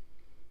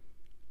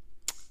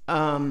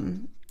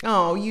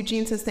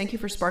 Eugene says, thank you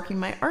for sparking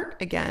my art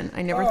again.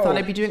 I never thought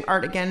I'd be doing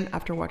art again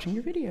after watching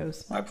your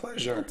videos. My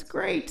pleasure. That's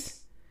great.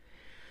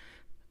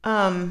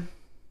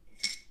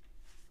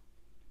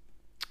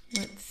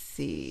 Let's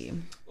see.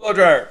 Blow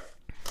dryer.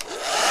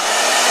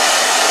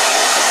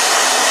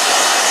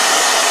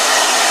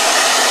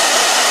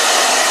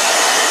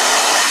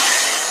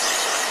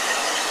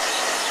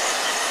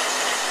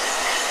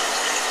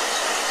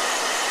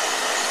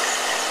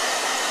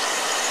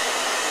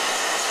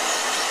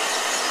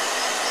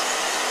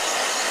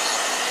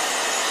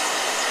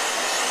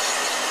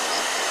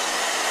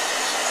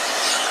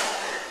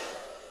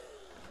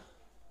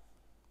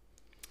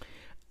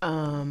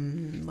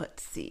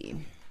 Let's see.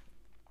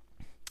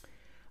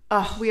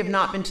 We have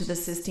not been to the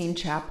Sistine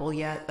Chapel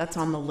yet. That's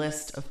on the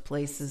list of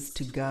places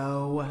to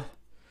go.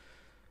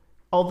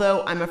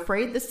 Although I'm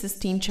afraid the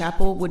Sistine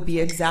Chapel would be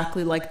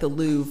exactly like the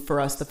Louvre for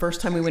us. The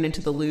first time we went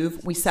into the Louvre,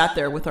 we sat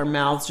there with our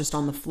mouths just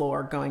on the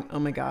floor going, oh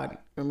my God.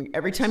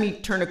 Every time you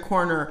turn a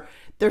corner,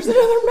 there's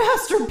another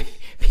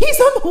masterpiece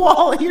on the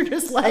wall. And you're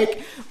just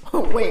like,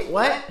 oh, wait,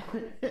 what?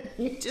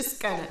 You just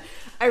kind of,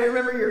 I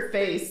remember your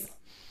face.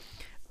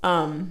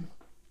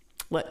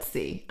 Let's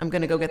see. I'm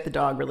going to go get the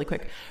dog really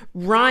quick.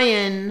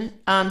 Ryan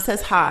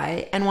says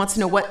hi and wants to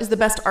know what is the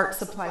best art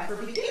supply for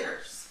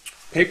beginners?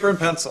 Paper and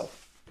pencil.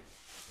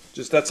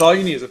 Just that's all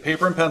you need is a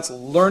paper and pencil.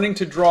 Learning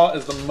to draw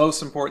is the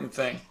most important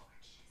thing.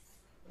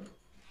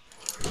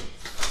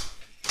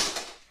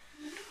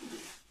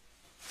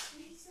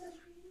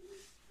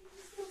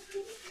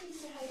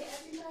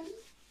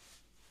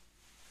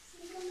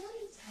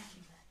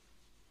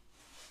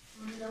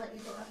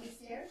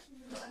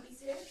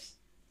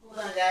 Hold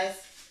on, guys.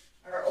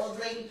 Our old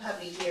lady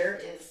puppy here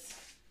is.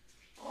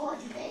 Old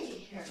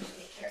lady, here,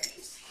 take care of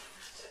you.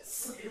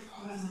 Slip your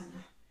paws on the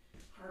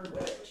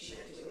hardwood, but you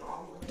have to do it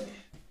all wood.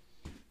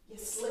 You're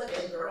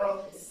slipping,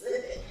 girl. You're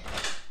slipping.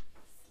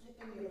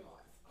 Slipping your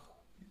paws.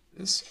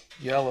 This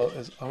yellow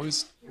is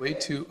always way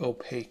too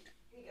opaque.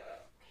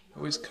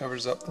 Always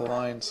covers up the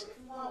lines.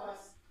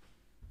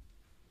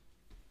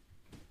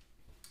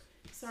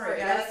 Sorry,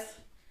 guys.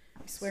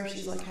 I swear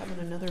she's like having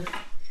a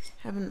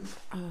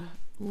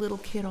little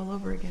kid all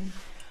over again.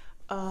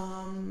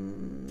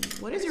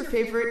 What is your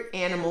favorite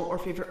animal or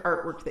favorite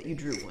artwork that you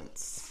drew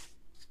once?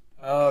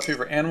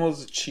 Favorite animal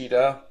is a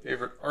cheetah.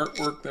 Favorite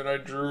artwork that I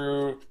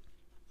drew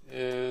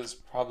is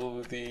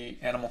probably the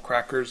Animal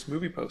Crackers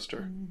movie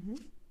poster. Mm-hmm.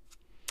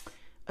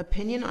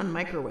 Opinion on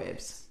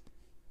microwaves?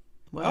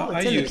 Well, it's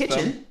I in the use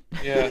kitchen.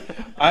 Them. Yeah,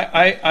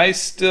 I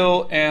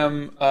still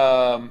am.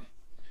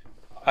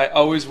 I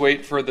always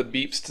wait for the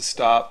beeps to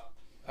stop.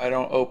 I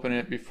don't open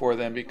it before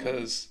then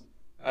because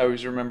I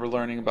always remember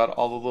learning about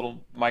all the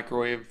little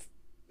microwave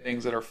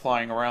things that are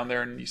flying around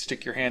there, and you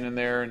stick your hand in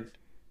there, and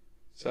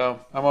so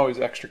I'm always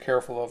extra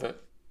careful of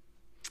it.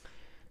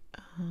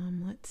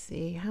 Let's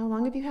see. How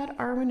long have you had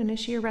Arwen, and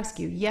is she a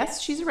rescue?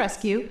 Yes, she's a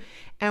rescue,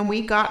 and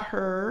we got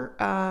her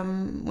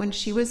when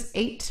she was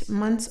 8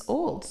 months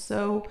old.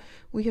 So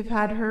we have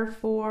had her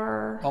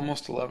for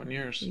almost 11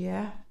 years.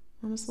 Yeah,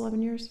 almost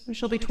 11 years.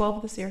 She'll be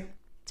 12 this year.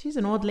 She's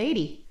an old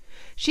lady.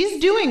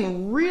 She's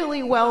doing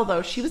really well,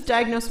 though. She was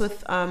diagnosed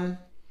with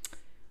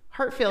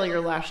heart failure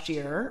last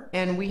year,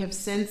 and we have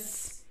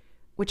since,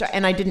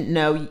 and I didn't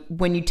know,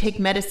 when you take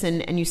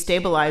medicine and you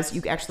stabilize,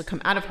 you actually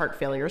come out of heart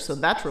failure, so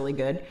that's really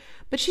good.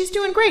 But she's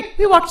doing great.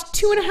 We walked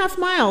 2.5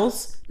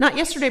 miles, not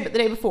yesterday, but the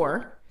day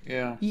before.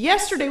 Yeah.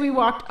 Yesterday we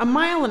walked 1.5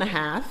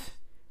 miles.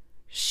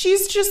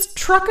 She's just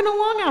trucking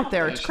along out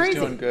there. Yeah, it's crazy.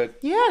 She's doing good.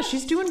 Yeah,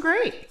 she's doing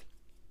great.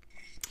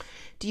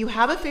 Do you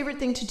have a favorite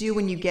thing to do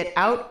when you get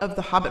out of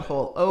the Hobbit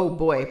hole? Oh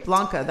boy,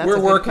 Blanca, that's a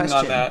good working question.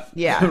 on that.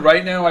 Yeah.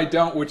 Right now I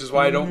don't, which is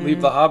why I don't leave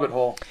the Hobbit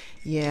hole.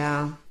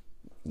 Yeah.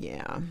 He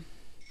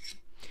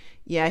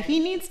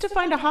needs to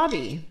find a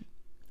hobby.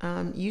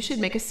 You should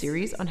make a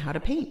series on how to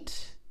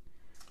paint.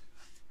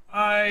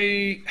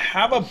 I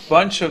have a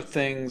bunch of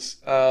things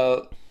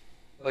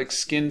like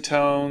skin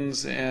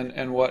tones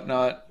and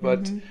whatnot,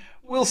 but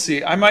we'll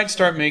see. I might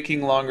start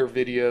making longer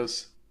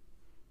videos.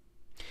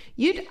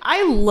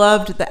 I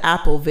loved the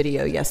Apple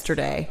video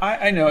yesterday.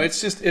 I know.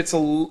 It's just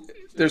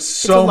there's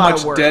so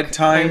much dead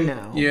time.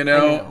 I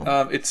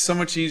know. It's so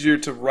much easier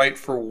to write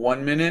for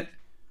 1 minute.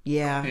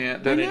 Yeah.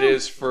 Than it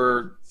is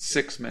for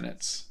 6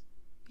 minutes.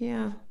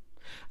 Yeah.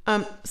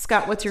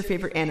 Scott, what's your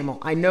favorite animal?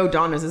 I know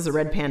Donna's is a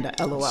red panda.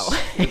 LOL.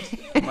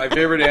 My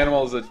favorite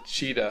animal is a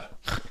cheetah.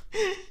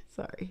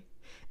 Sorry.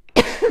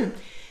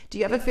 Do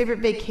you have a favorite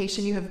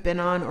vacation you have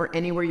been on or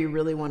anywhere you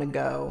really want to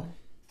go?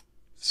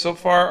 So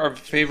far, our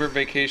favorite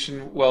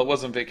vacation, well, it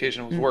wasn't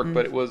vacation, it was work,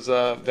 but it was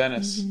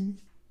Venice.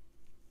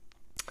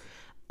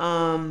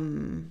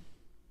 How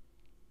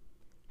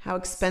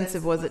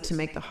expensive was it to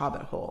make the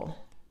Hobbit hole?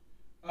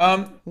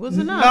 Was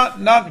enough.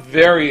 Not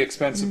very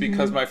expensive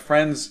because my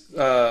friends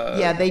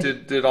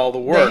did all the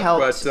work. They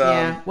helped,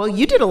 but, well,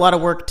 you did a lot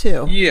of work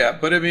too. Yeah,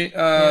 but I mean,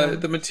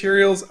 the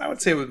materials, I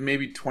would say it was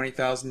maybe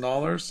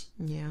 $20,000.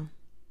 Yeah.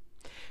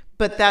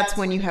 But that's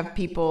when you have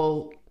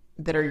people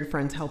that are your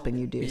friends helping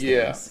you do things.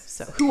 Yeah.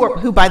 So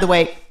who by the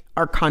way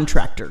are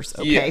contractors.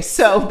 Okay. Yeah.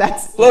 So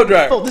that's blow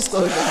dryer. Full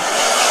disclosure.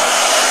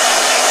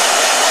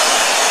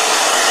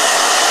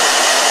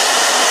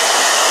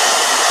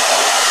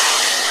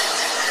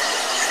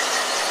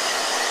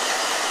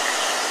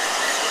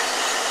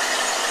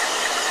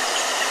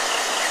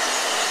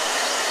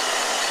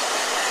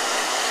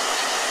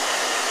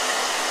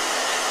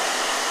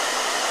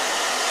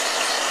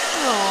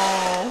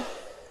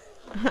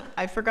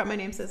 I forgot my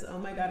name says, oh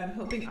my God, I'm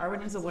hoping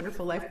Arwen has a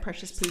wonderful life,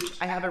 precious pooch.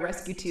 I have a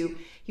rescue too.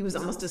 He was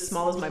almost as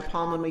small as my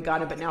palm when we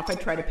got him, but now if I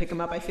try to pick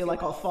him up, I feel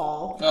like I'll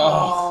fall.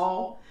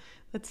 Oh,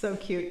 that's so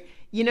cute.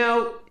 You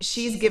know,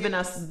 she's given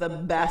us the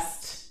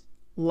best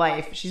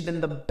life. She's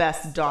been the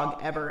best dog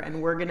ever,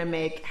 and we're going to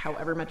make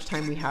however much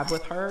time we have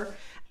with her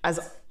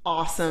as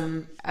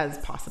awesome as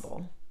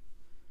possible.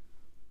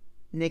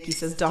 Nikki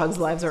says dogs'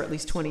 lives are at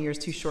least 20 years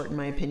too short, in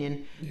my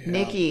opinion. Yeah.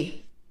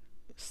 Nikki,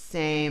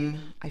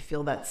 same. I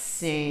feel that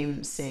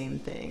same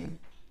thing.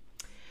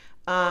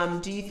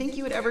 Do you think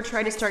you would ever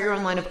try to start your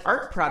own line of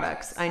art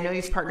products? I know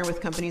you've partnered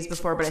with companies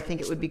before, but I think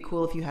it would be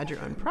cool if you had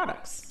your own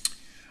products.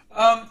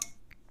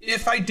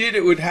 If I did,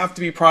 it would have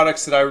to be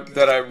products that I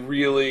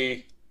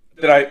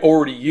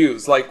already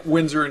use, like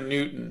Winsor &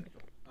 Newton.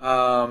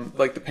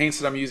 like the paints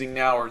that I'm using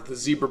now are the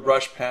zebra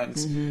brush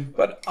pens.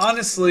 But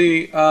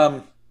honestly,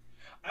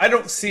 I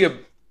don't see a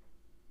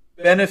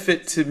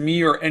benefit to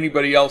me or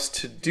anybody else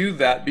to do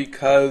that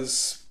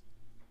because,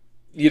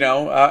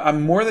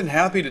 I'm more than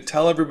happy to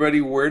tell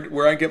everybody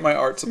where I get my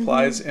art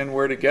supplies and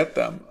where to get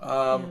them.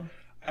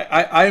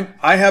 I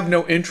have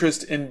no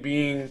interest in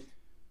being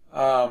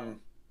a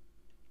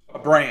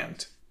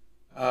brand.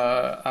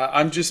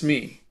 I'm just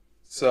me.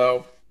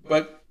 So,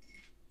 but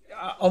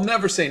I'll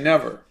never say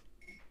never.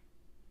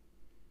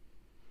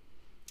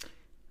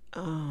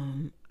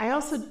 I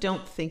also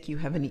don't think you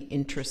have any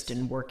interest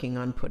in working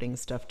on putting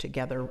stuff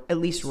together, at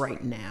least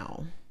right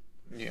now.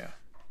 Yeah.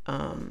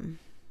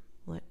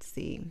 Let's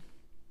see.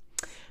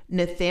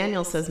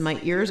 Nathaniel says,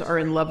 my ears are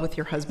in love with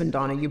your husband,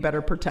 Donna. You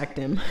better protect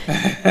him.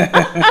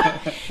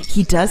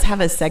 He does have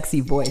a sexy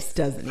voice,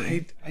 doesn't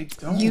he? I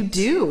don't. You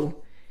do.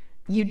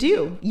 You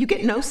do. You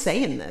get no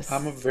say in this.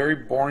 I'm a very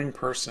boring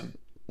person.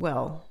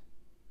 Well,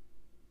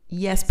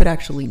 yes, but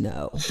actually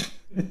no.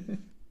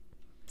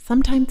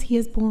 Sometimes he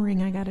is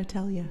boring, I gotta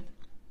tell you.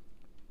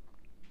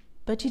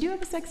 But you do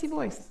have a sexy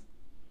voice.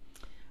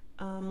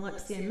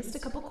 Let's see, I missed a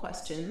couple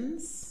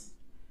questions.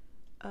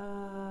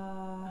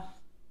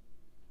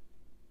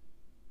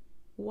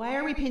 Why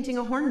are we painting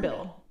a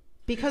hornbill?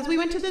 Because we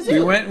went to the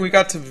zoo. We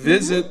got to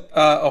visit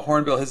a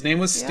hornbill. His name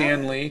was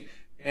Stanley,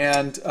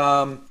 and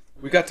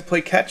we got to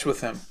play catch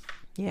with him.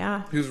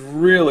 Yeah. He was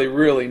really,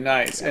 really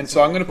nice. And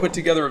so I'm going to put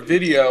together a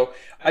video.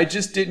 I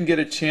just didn't get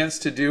a chance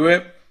to do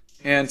it.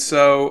 And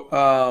so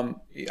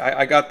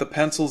I got the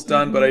pencils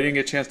done, but I didn't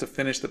get a chance to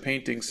finish the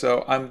painting.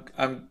 So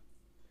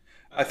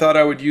I thought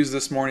I would use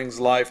this morning's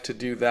live to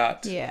do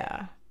that.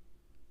 Yeah.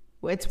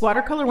 Well, it's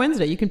Watercolor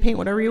Wednesday. You can paint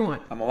whatever you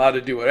want. I'm allowed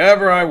to do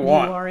whatever I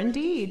want. You are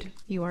indeed.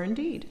 You are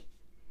indeed.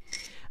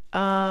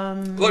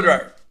 Blow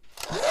dryer.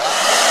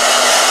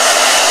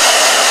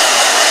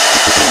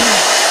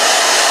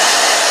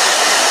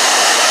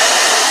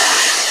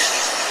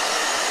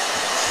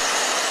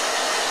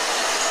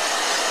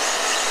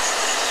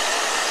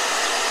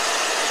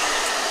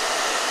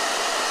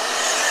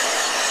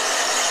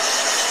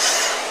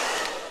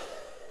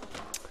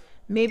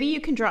 Maybe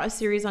you can draw a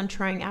series on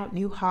trying out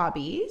new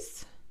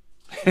hobbies.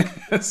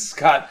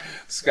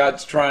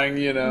 Scott's trying,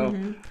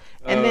 And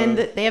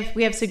then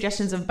we have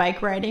suggestions of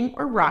bike riding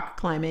or rock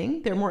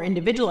climbing. They're more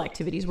individual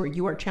activities where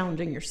you are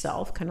challenging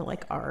yourself, kind of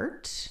like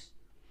art.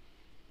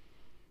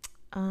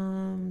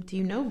 Do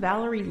you know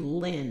Valerie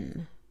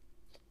Lynn?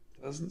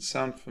 Doesn't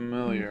sound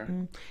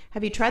familiar.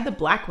 Have you tried the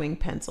Blackwing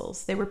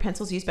pencils? They were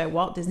pencils used by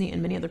Walt Disney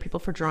and many other people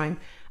for drawing.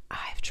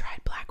 I've tried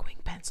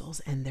Blackwing pencils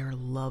and they're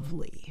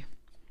lovely.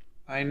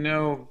 I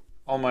know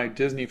all my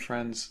Disney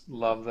friends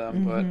love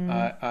them, but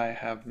I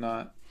have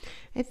not.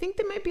 I think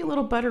they might be a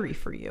little buttery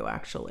for you,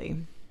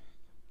 actually.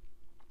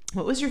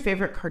 What was your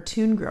favorite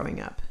cartoon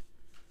growing up?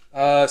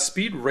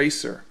 Speed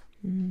Racer.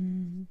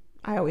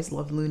 I always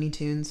loved Looney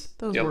Tunes.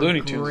 Those were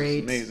Looney great. Tunes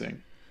is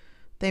amazing.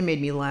 They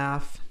made me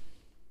laugh.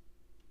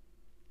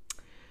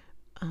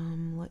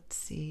 Let's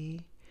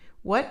see.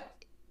 What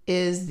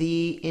is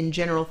the, in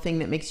general, thing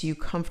that makes you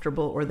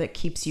comfortable or that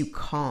keeps you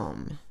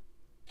calm?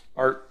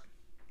 Art.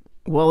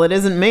 Well, it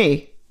isn't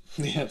me.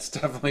 Yeah, it's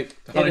definitely.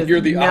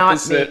 You're the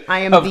opposite I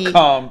am of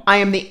calm. I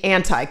am the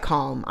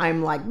anti-calm.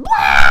 I'm like,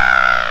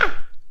 Wah!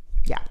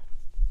 Yeah.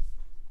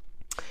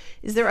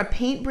 Is there a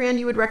paint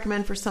brand you would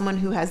recommend for someone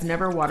who has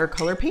never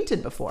watercolor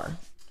painted before?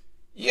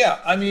 Yeah,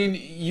 I mean,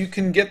 you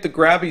can get the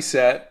Grabby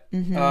set.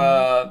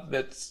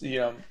 That's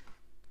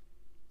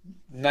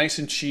nice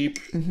and cheap.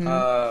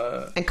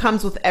 And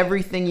comes with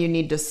everything you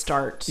need to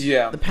start.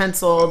 Yeah. The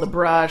pencil, the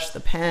brush,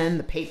 the pen,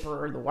 the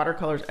paper, the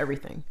watercolors,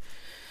 everything.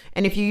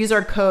 And if you use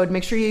our code,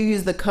 make sure you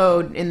use the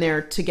code in there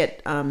to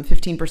get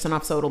 15%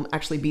 off, so it'll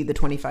actually be the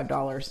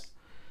 $25.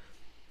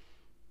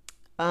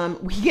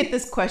 We get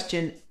this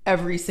question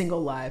every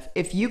single live.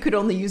 If you could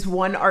only use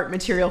one art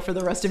material for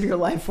the rest of your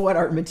life, what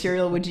art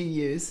material would you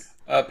use?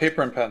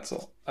 Paper and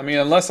pencil. I mean,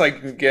 unless I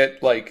can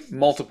get like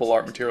multiple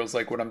art materials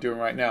like what I'm doing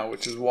right now,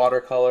 which is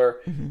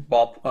watercolor,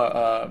 ball,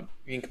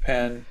 ink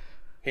pen,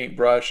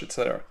 paintbrush,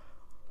 etc.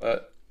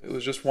 But if it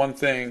was just one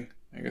thing,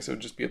 I guess it would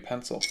just be a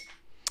pencil.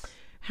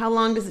 How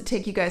long does it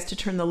take you guys to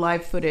turn the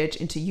live footage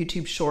into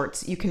YouTube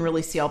shorts? You can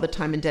really see all the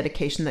time and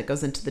dedication that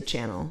goes into the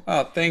channel.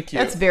 Oh, thank you.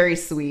 That's very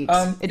sweet.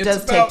 It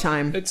does take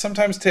time. It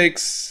sometimes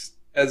takes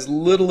as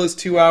little as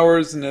 2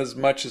 hours and as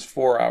much as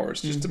 4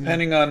 hours, just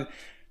depending on,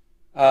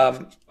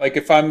 like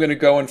if I'm going to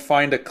go and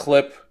find a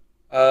clip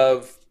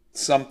of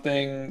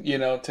something,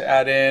 to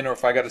add in, or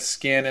if I got to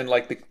scan in,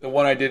 like the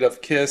one I did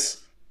of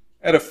Kiss,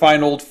 I had to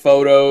find old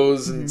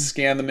photos and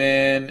scan them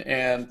in,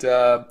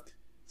 and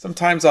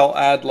sometimes I'll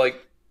add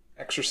like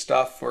extra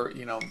stuff, or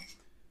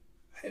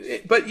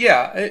but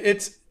yeah,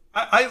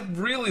 I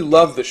really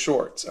love the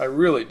shorts. I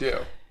really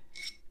do.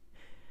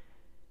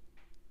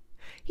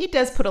 He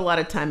does put a lot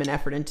of time and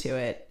effort into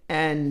it,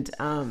 and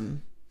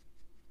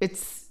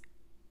it's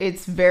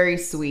very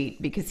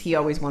sweet because he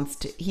always wants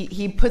to.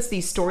 He puts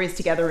these stories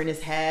together in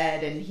his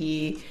head, and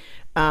he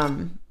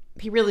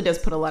really does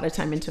put a lot of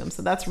time into them.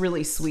 So that's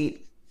really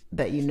sweet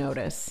that you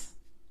notice.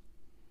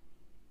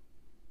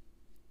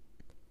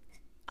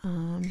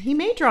 He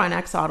may draw an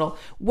axolotl.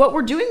 What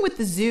we're doing with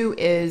the zoo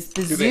is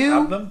the zoo. Do they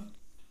have them?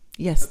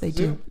 Yes, they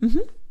do. Mm-hmm.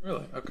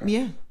 Really? Okay.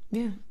 Yeah,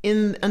 yeah.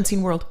 In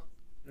Unseen World.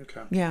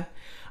 Okay. Yeah.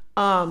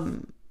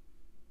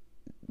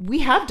 We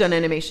have done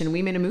animation.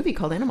 We made a movie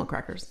called Animal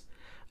Crackers.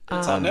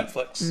 It's on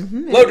Netflix.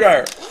 Mm-hmm. Blow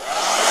dryer.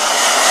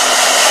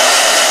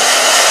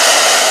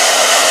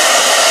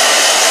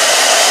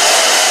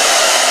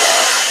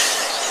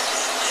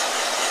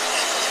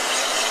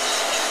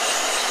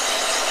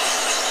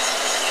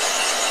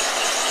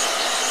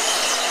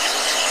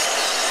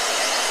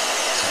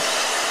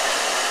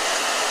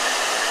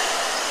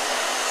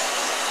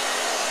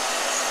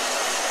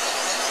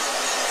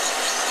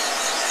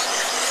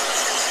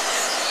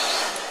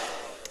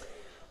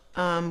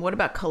 What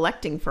about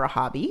collecting for a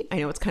hobby? I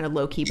know it's kind of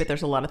low key, but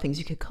there's a lot of things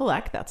you could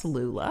collect. That's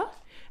Lula.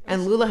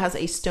 And Lula has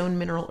a stone,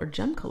 mineral, or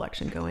gem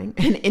collection going,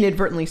 and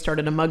inadvertently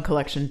started a mug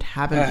collection.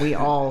 Haven't we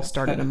all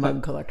started a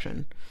mug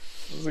collection?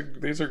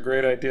 These are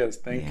great ideas.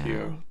 Thank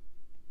you.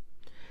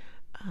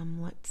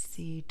 Let's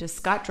see. Does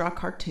Scott draw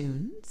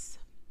cartoons?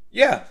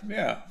 Yeah.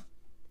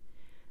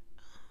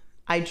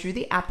 I drew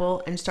the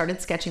apple and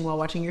started sketching while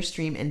watching your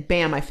stream, and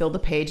bam, I filled the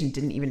page and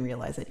didn't even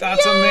realize it.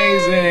 That's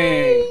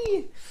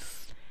amazing.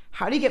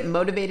 How do you get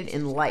motivated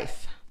in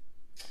life?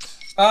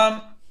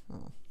 I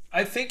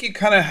think you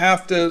kind of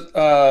have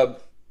to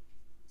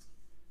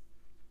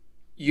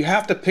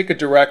pick a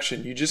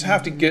direction. You just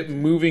have to get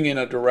moving in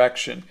a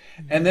direction,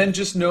 and then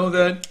just know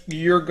that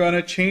you're going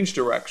to change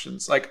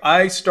directions. Like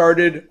I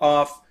started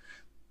off,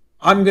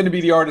 I'm going to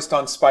be the artist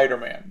on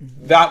Spider-Man.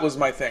 That was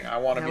my thing. I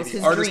want to be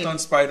the artist on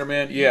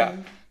Spider-Man. Yeah.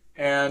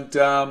 And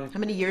how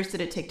many years did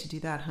it take to do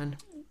that, hun?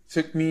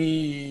 Took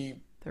me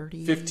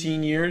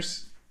 15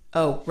 years.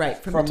 Oh, right.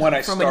 From when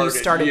you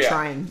started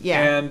trying.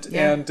 Yeah.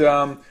 And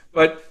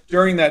but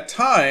during that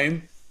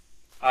time,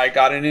 I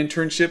got an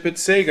internship at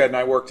Sega and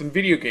I worked in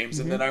video games.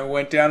 And then I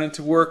went down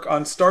into work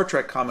on Star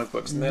Trek comic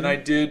books. And then I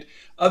did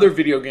other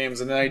video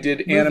games. And then I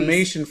did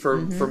animation for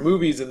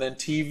movies and then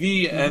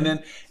TV.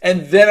 And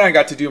then I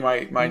got to do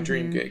my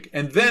dream gig.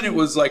 And then it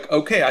was like,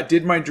 okay, I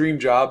did my dream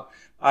job.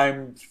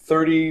 I'm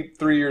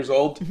 33 years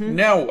old.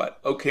 Now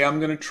what? Okay, I'm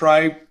going to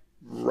try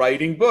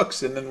writing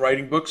books, and then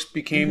writing books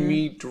became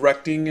me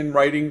directing and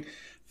writing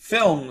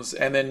films,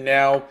 and then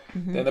now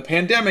then the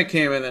pandemic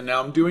came, and then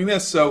now I'm doing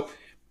this. So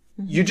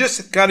you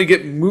just got to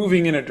get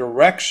moving in a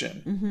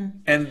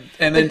direction, and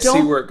then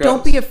see where it goes.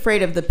 Don't be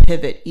afraid of the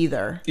pivot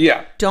either.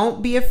 Yeah,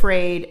 don't be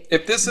afraid.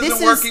 If this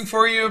isn't working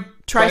for you,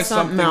 try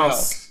something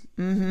else.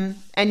 And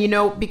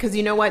because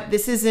you know what,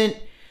 this isn't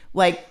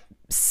like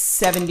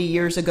 70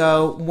 years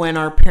ago when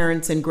our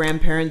parents and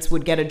grandparents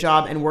would get a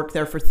job and work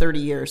there for 30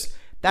 years.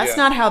 That's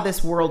not how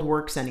this world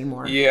works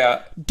anymore.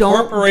 Yeah.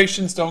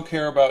 Corporations don't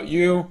care about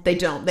you. They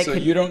don't.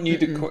 You don't need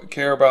to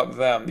care about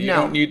them. You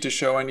don't need to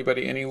show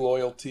anybody any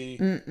loyalty.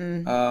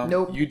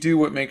 Nope. You do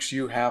what makes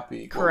you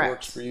happy. Correct. What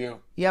works for you.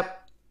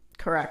 Yep.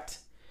 Correct.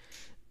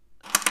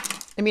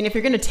 I mean, if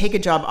you're going to take a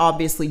job,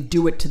 obviously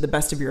do it to the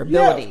best of your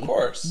ability. Yeah, of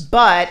course.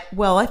 But,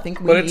 well, I think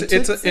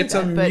it's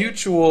a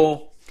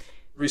mutual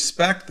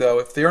respect, though.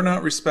 If they're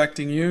not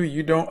respecting you,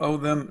 you don't owe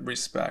them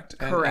respect.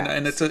 Correct.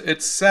 And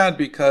it's sad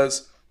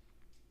because,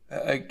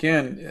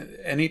 again,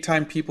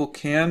 anytime people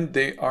can,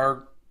 they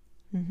are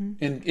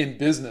in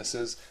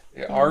businesses,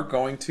 they are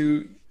going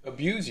to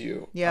abuse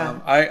you. Yeah.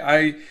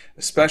 I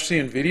especially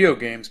in video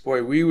games,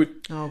 boy,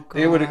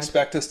 they would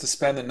expect us to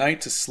spend the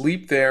night to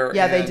sleep there.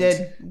 Yeah, they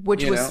did.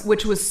 Which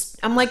was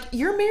I'm like,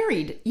 you're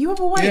married, you have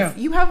a wife,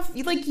 you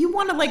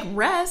want to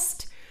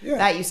rest. Yeah.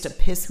 That used to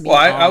piss me off.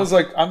 I was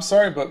like, I'm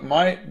sorry, but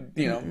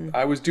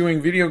I was doing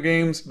video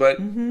games, but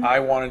I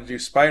wanted to do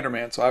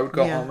Spider-Man. So I would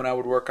go home and I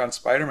would work on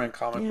Spider-Man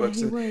comic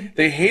books. And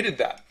they hated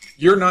that.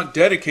 You're not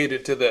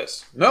dedicated to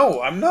this.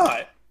 No, I'm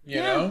not. You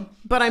know?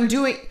 But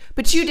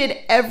you did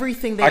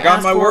everything they asked for. I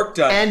got my work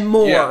done. And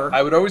more. Yeah,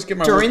 I would always get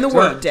my during work the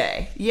done. work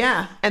day.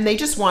 Yeah. And they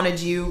just wanted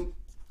you,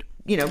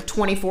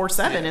 24/7.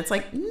 Yeah. It's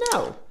like,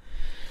 no.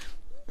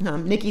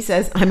 Nikki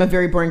says, I'm a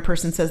very boring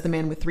person, says the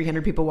man with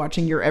 300 people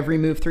watching your every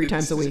move 3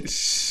 times a week.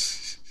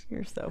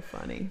 You're so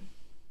funny.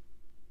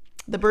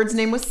 The bird's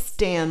name was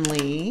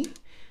Stanley.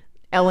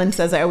 Ellen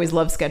says, I always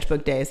love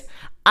sketchbook days.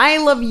 I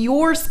love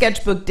your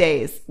sketchbook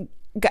days.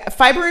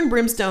 Fiber and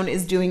Brimstone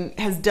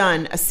has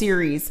done a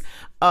series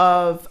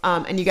of,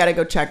 and you got to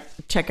go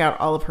check out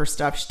all of her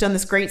stuff. She's done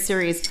this great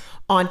series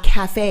on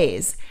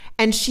cafes.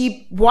 And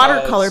she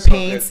watercolor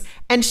paints,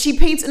 and she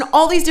paints in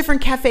all these different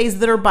cafes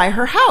that are by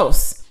her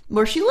house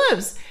where she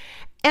lives,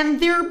 and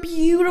they're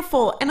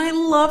beautiful and I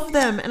love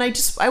them, and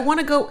I want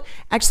to go.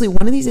 Actually,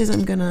 one of these days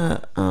I'm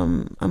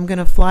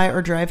gonna fly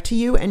or drive to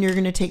you, and you're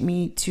gonna take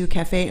me to a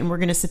cafe, and we're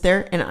gonna sit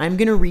there, and I'm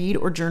gonna read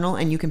or journal,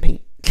 and you can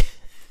paint.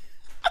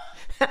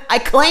 I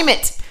claim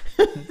it.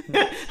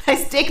 I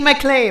stake my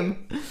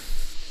claim.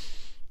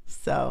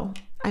 So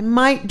I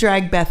might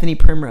drag Bethany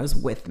Primrose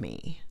with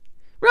me.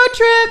 Road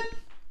trip.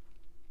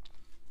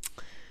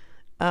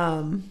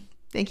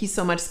 Thank you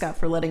so much, Scott,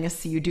 for letting us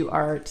see you do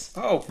art.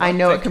 Oh, I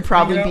know it can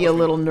probably be a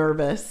little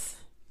nervous.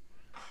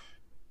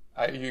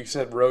 You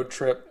said road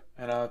trip,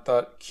 and I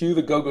thought, cue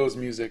the Go-Go's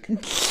music.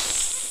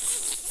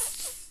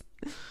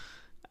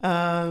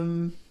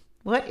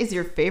 What is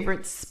your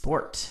favorite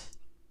sport?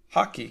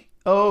 Hockey.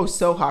 Oh,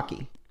 so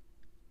hockey.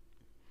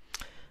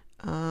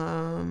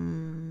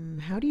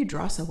 How do you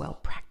draw so well?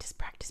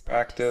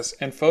 Practice.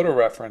 And photo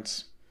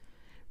reference.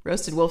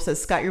 Roasted Wolf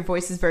says, Scott, your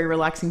voice is very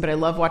relaxing, but I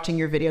love watching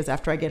your videos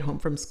after I get home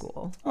from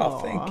school. Oh,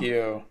 thank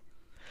you.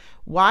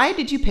 Why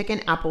did you pick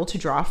an apple to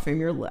draw from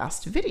your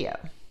last video?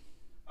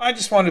 I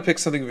just wanted to pick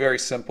something very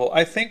simple.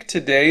 I think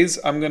today's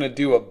I'm going to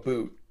do a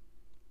boot.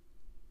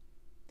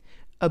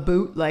 A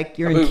boot like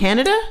you're in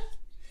Canada?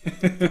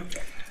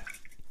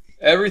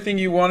 Everything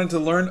you wanted to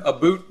learn a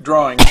boot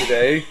drawing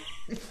today.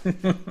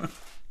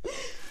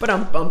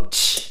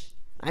 But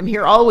I'm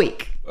here all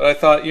week. But I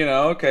thought,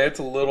 okay, it's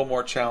a little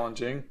more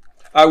challenging.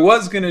 I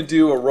was going to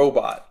do a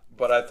robot,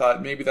 but I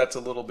thought maybe that's a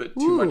little bit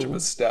too much of a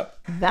step.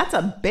 That's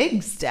a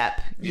big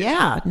step.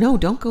 Yeah. No,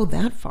 don't go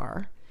that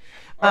far.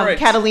 All right.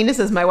 Catalina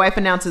says, my wife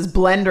announces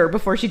blender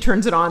before she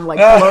turns it on like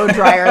blow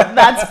dryer.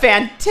 That's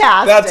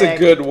fantastic. That's a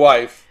good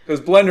wife,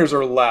 because blenders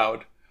are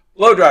loud.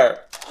 Blow dryer.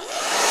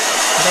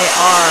 They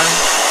are.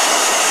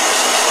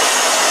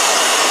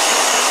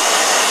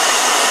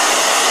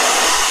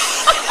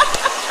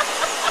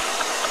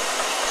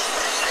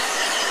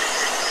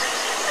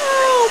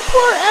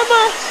 Poor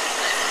Emma.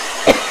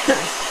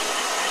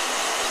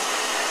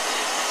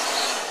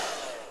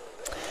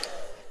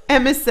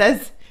 Emma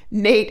says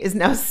Nate is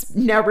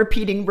now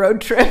repeating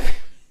road trip.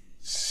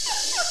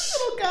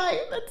 Little guy,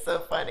 that's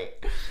so funny.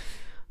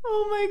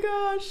 Oh my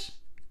gosh.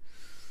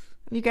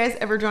 Have you guys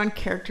ever drawn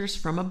characters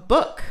from a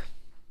book?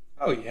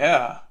 Oh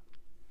yeah.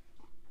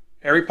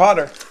 Harry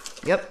Potter.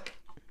 Yep.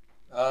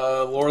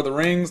 Lord of the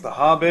Rings, The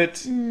Hobbit.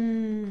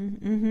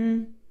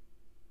 Mm-hmm.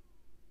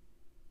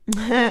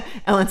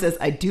 Ellen says,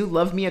 I do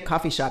love me a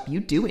coffee shop. You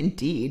do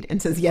indeed.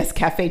 And says, yes,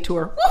 cafe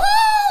tour.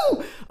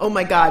 Woohoo! Oh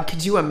my God.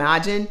 Could you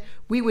imagine?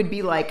 We would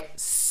be like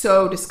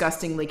so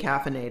disgustingly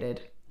caffeinated.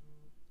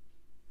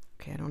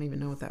 Okay. I don't even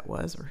know what that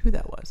was or who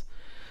that was.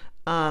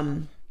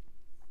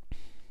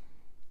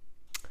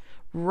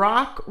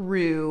 Rock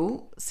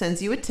Roo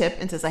sends you a tip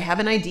and says, I have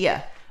an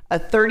idea. A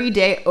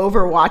 30-day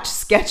Overwatch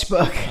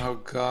sketchbook. Oh,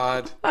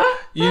 God.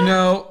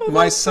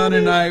 My son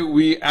and I,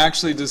 we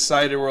actually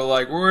decided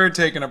we're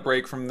taking a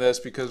break from this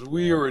because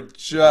we were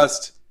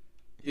just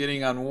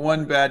getting on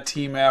one bad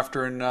team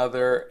after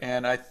another.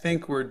 And I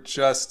think we're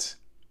just,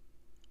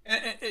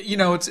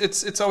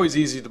 it's always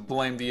easy to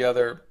blame the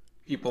other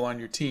people on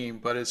your team,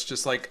 but it's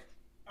just like,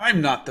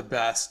 I'm not the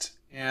best.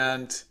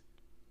 And,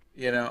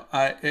 it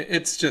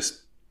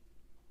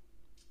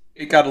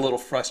got a little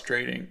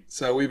frustrating.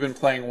 So we've been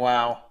playing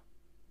WoW.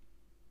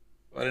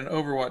 But an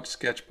Overwatch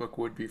sketchbook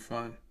would be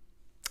fun.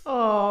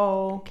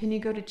 Oh, can you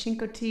go to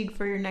Chincoteague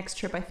for your next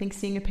trip? I think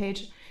seeing a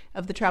page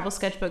of the travel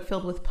sketchbook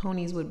filled with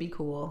ponies would be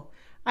cool.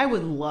 I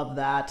would love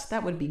that.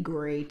 That would be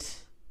great.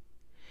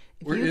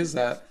 Where is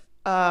that?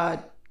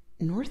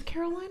 North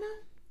Carolina?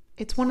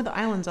 It's one of the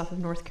islands off of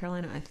North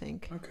Carolina, I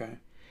think. Okay.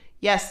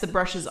 Yes, the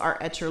brushes are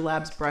Etcher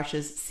Labs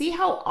brushes. See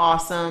how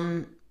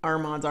awesome our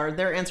mods are?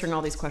 They're answering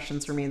all these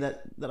questions for me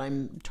that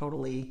I'm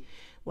totally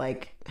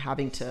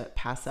having to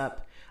pass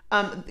up.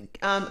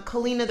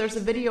 Kalina, there's a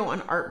video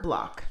on Art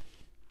Block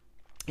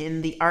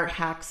in the Art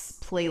Hacks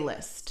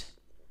playlist.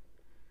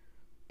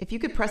 If you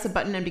could press a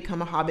button and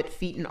become a Hobbit,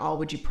 feet and all,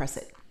 would you press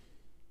it?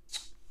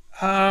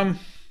 I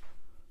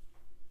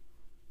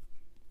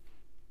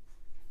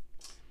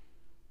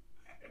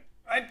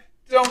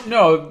don't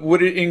know.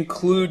 Would it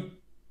include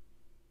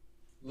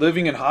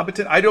living in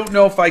Hobbiton? I don't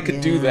know if I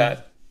could do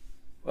that.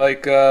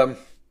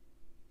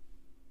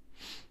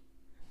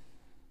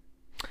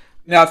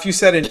 Now, if you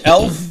said an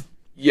elf,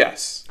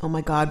 yes. Oh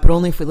my God, but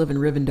only if we live in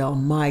Rivendell.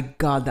 My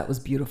God, that was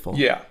beautiful.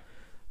 Yeah.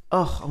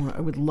 Oh, I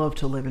would love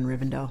to live in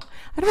Rivendell.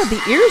 I don't know,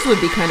 the ears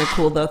would be kind of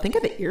cool though. Think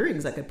of the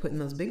earrings I could put in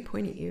those big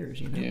pointy ears,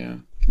 Yeah.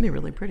 It'd be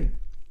really pretty.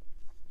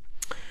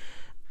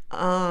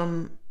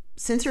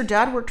 Since your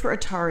dad worked for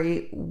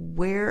Atari,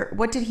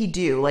 what did he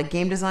do? Like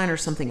game design or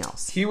something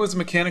else? He was a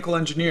mechanical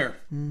engineer.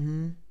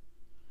 Mm-hmm.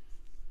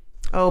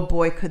 Oh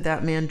boy, could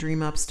that man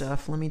dream up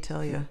stuff, let me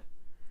tell you.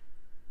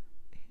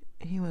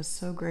 He was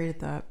so great at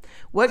that.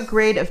 What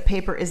grade of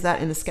paper is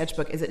that in the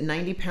sketchbook? Is it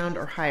 90 pound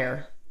or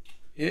higher?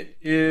 It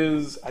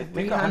is, I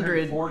think,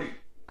 140.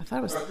 I thought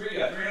it was...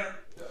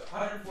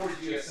 140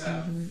 GSM.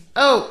 Mm-hmm.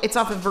 Oh, it's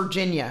off of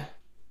Virginia.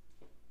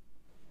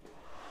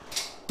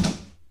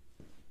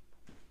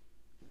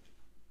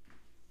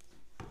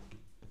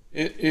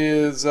 It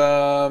is,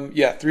 300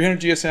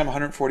 GSM,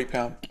 140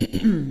 pound.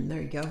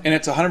 There you go. And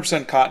it's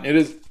 100% cotton. It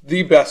is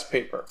the best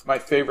paper. My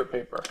favorite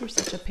paper. You're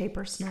such a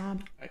paper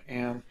snob. I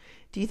am.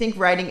 Do you think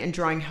writing and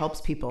drawing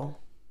helps people?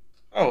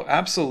 Oh,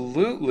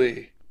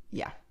 absolutely.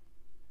 Yeah.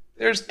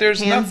 There's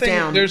Hands nothing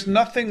down. There's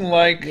nothing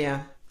like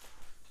Yeah.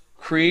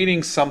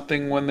 creating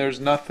something when there's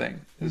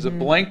nothing. There's a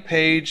blank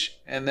page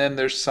and then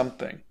there's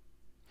something.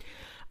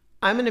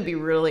 I'm going to be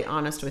really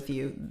honest with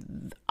you.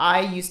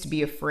 I used to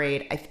be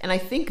afraid, and I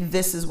think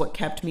this is what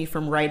kept me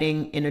from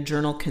writing in a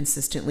journal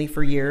consistently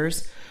for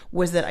years,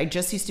 was that I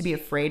just used to be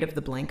afraid of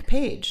the blank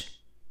page.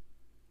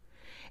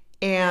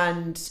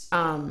 And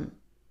I'm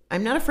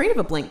not afraid of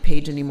a blank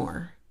page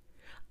anymore.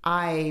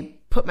 I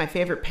put my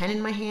favorite pen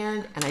in my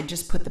hand and I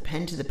just put the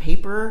pen to the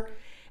paper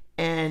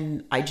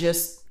and I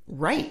just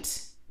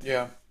write.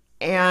 Yeah.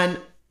 And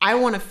I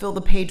want to fill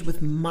the page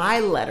with my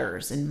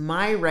letters and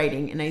my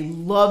writing, and I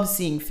love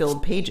seeing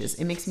filled pages.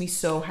 It makes me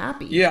so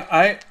happy. Yeah,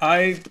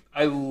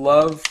 I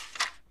love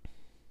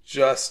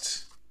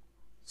just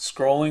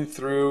scrolling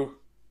through,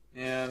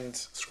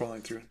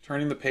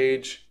 turning the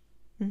page,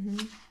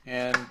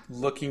 and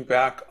looking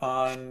back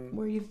on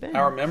where you've been,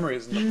 our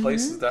memories and the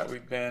places that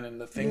we've been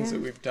and the things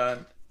that we've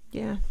done.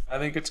 Yeah. I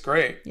think it's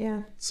great.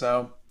 Yeah.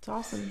 So it's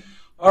awesome.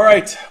 All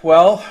right.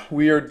 Well,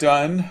 we are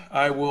done.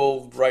 I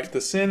will write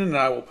this in and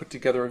I will put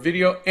together a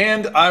video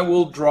and I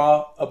will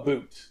draw a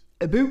boot.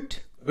 A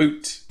boot. A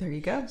boot. There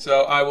you go.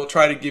 So I will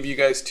try to give you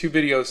guys 2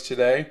 videos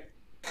today.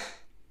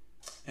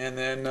 And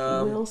then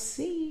we'll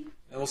see.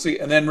 And we'll see.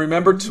 And then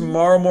remember,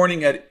 tomorrow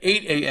morning at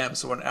 8 a.m.,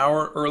 so an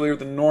hour earlier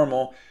than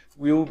normal,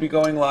 we will be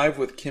going live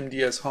with Kim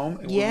Diaz Home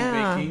and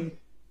we'll be making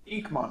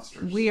ink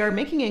monsters. We are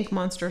making ink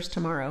monsters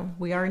tomorrow.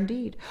 We are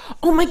indeed.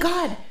 Oh my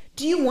God.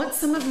 Do you want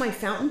some of my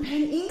fountain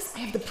pen inks? I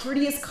have the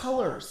prettiest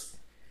colors.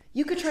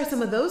 You could try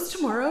some of those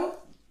tomorrow.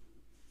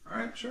 All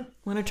right, sure.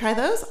 Want to try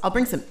those? I'll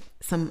bring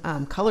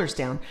some colors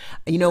down.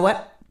 You know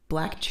what?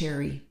 Black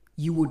cherry.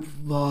 You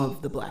would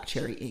love the black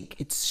cherry ink.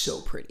 It's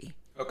so pretty.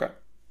 Okay.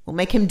 We'll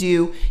make him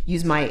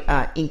use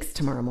my inks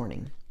tomorrow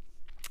morning.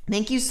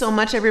 Thank you so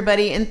much,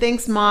 everybody. And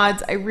thanks,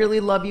 mods. I really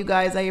love you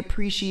guys. I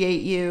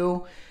appreciate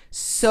you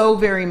so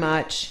very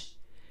much.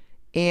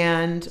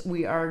 And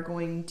we are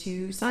going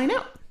to sign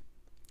out.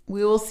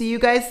 We will see you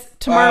guys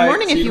tomorrow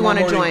morning if you want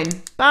to join.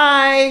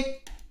 Bye.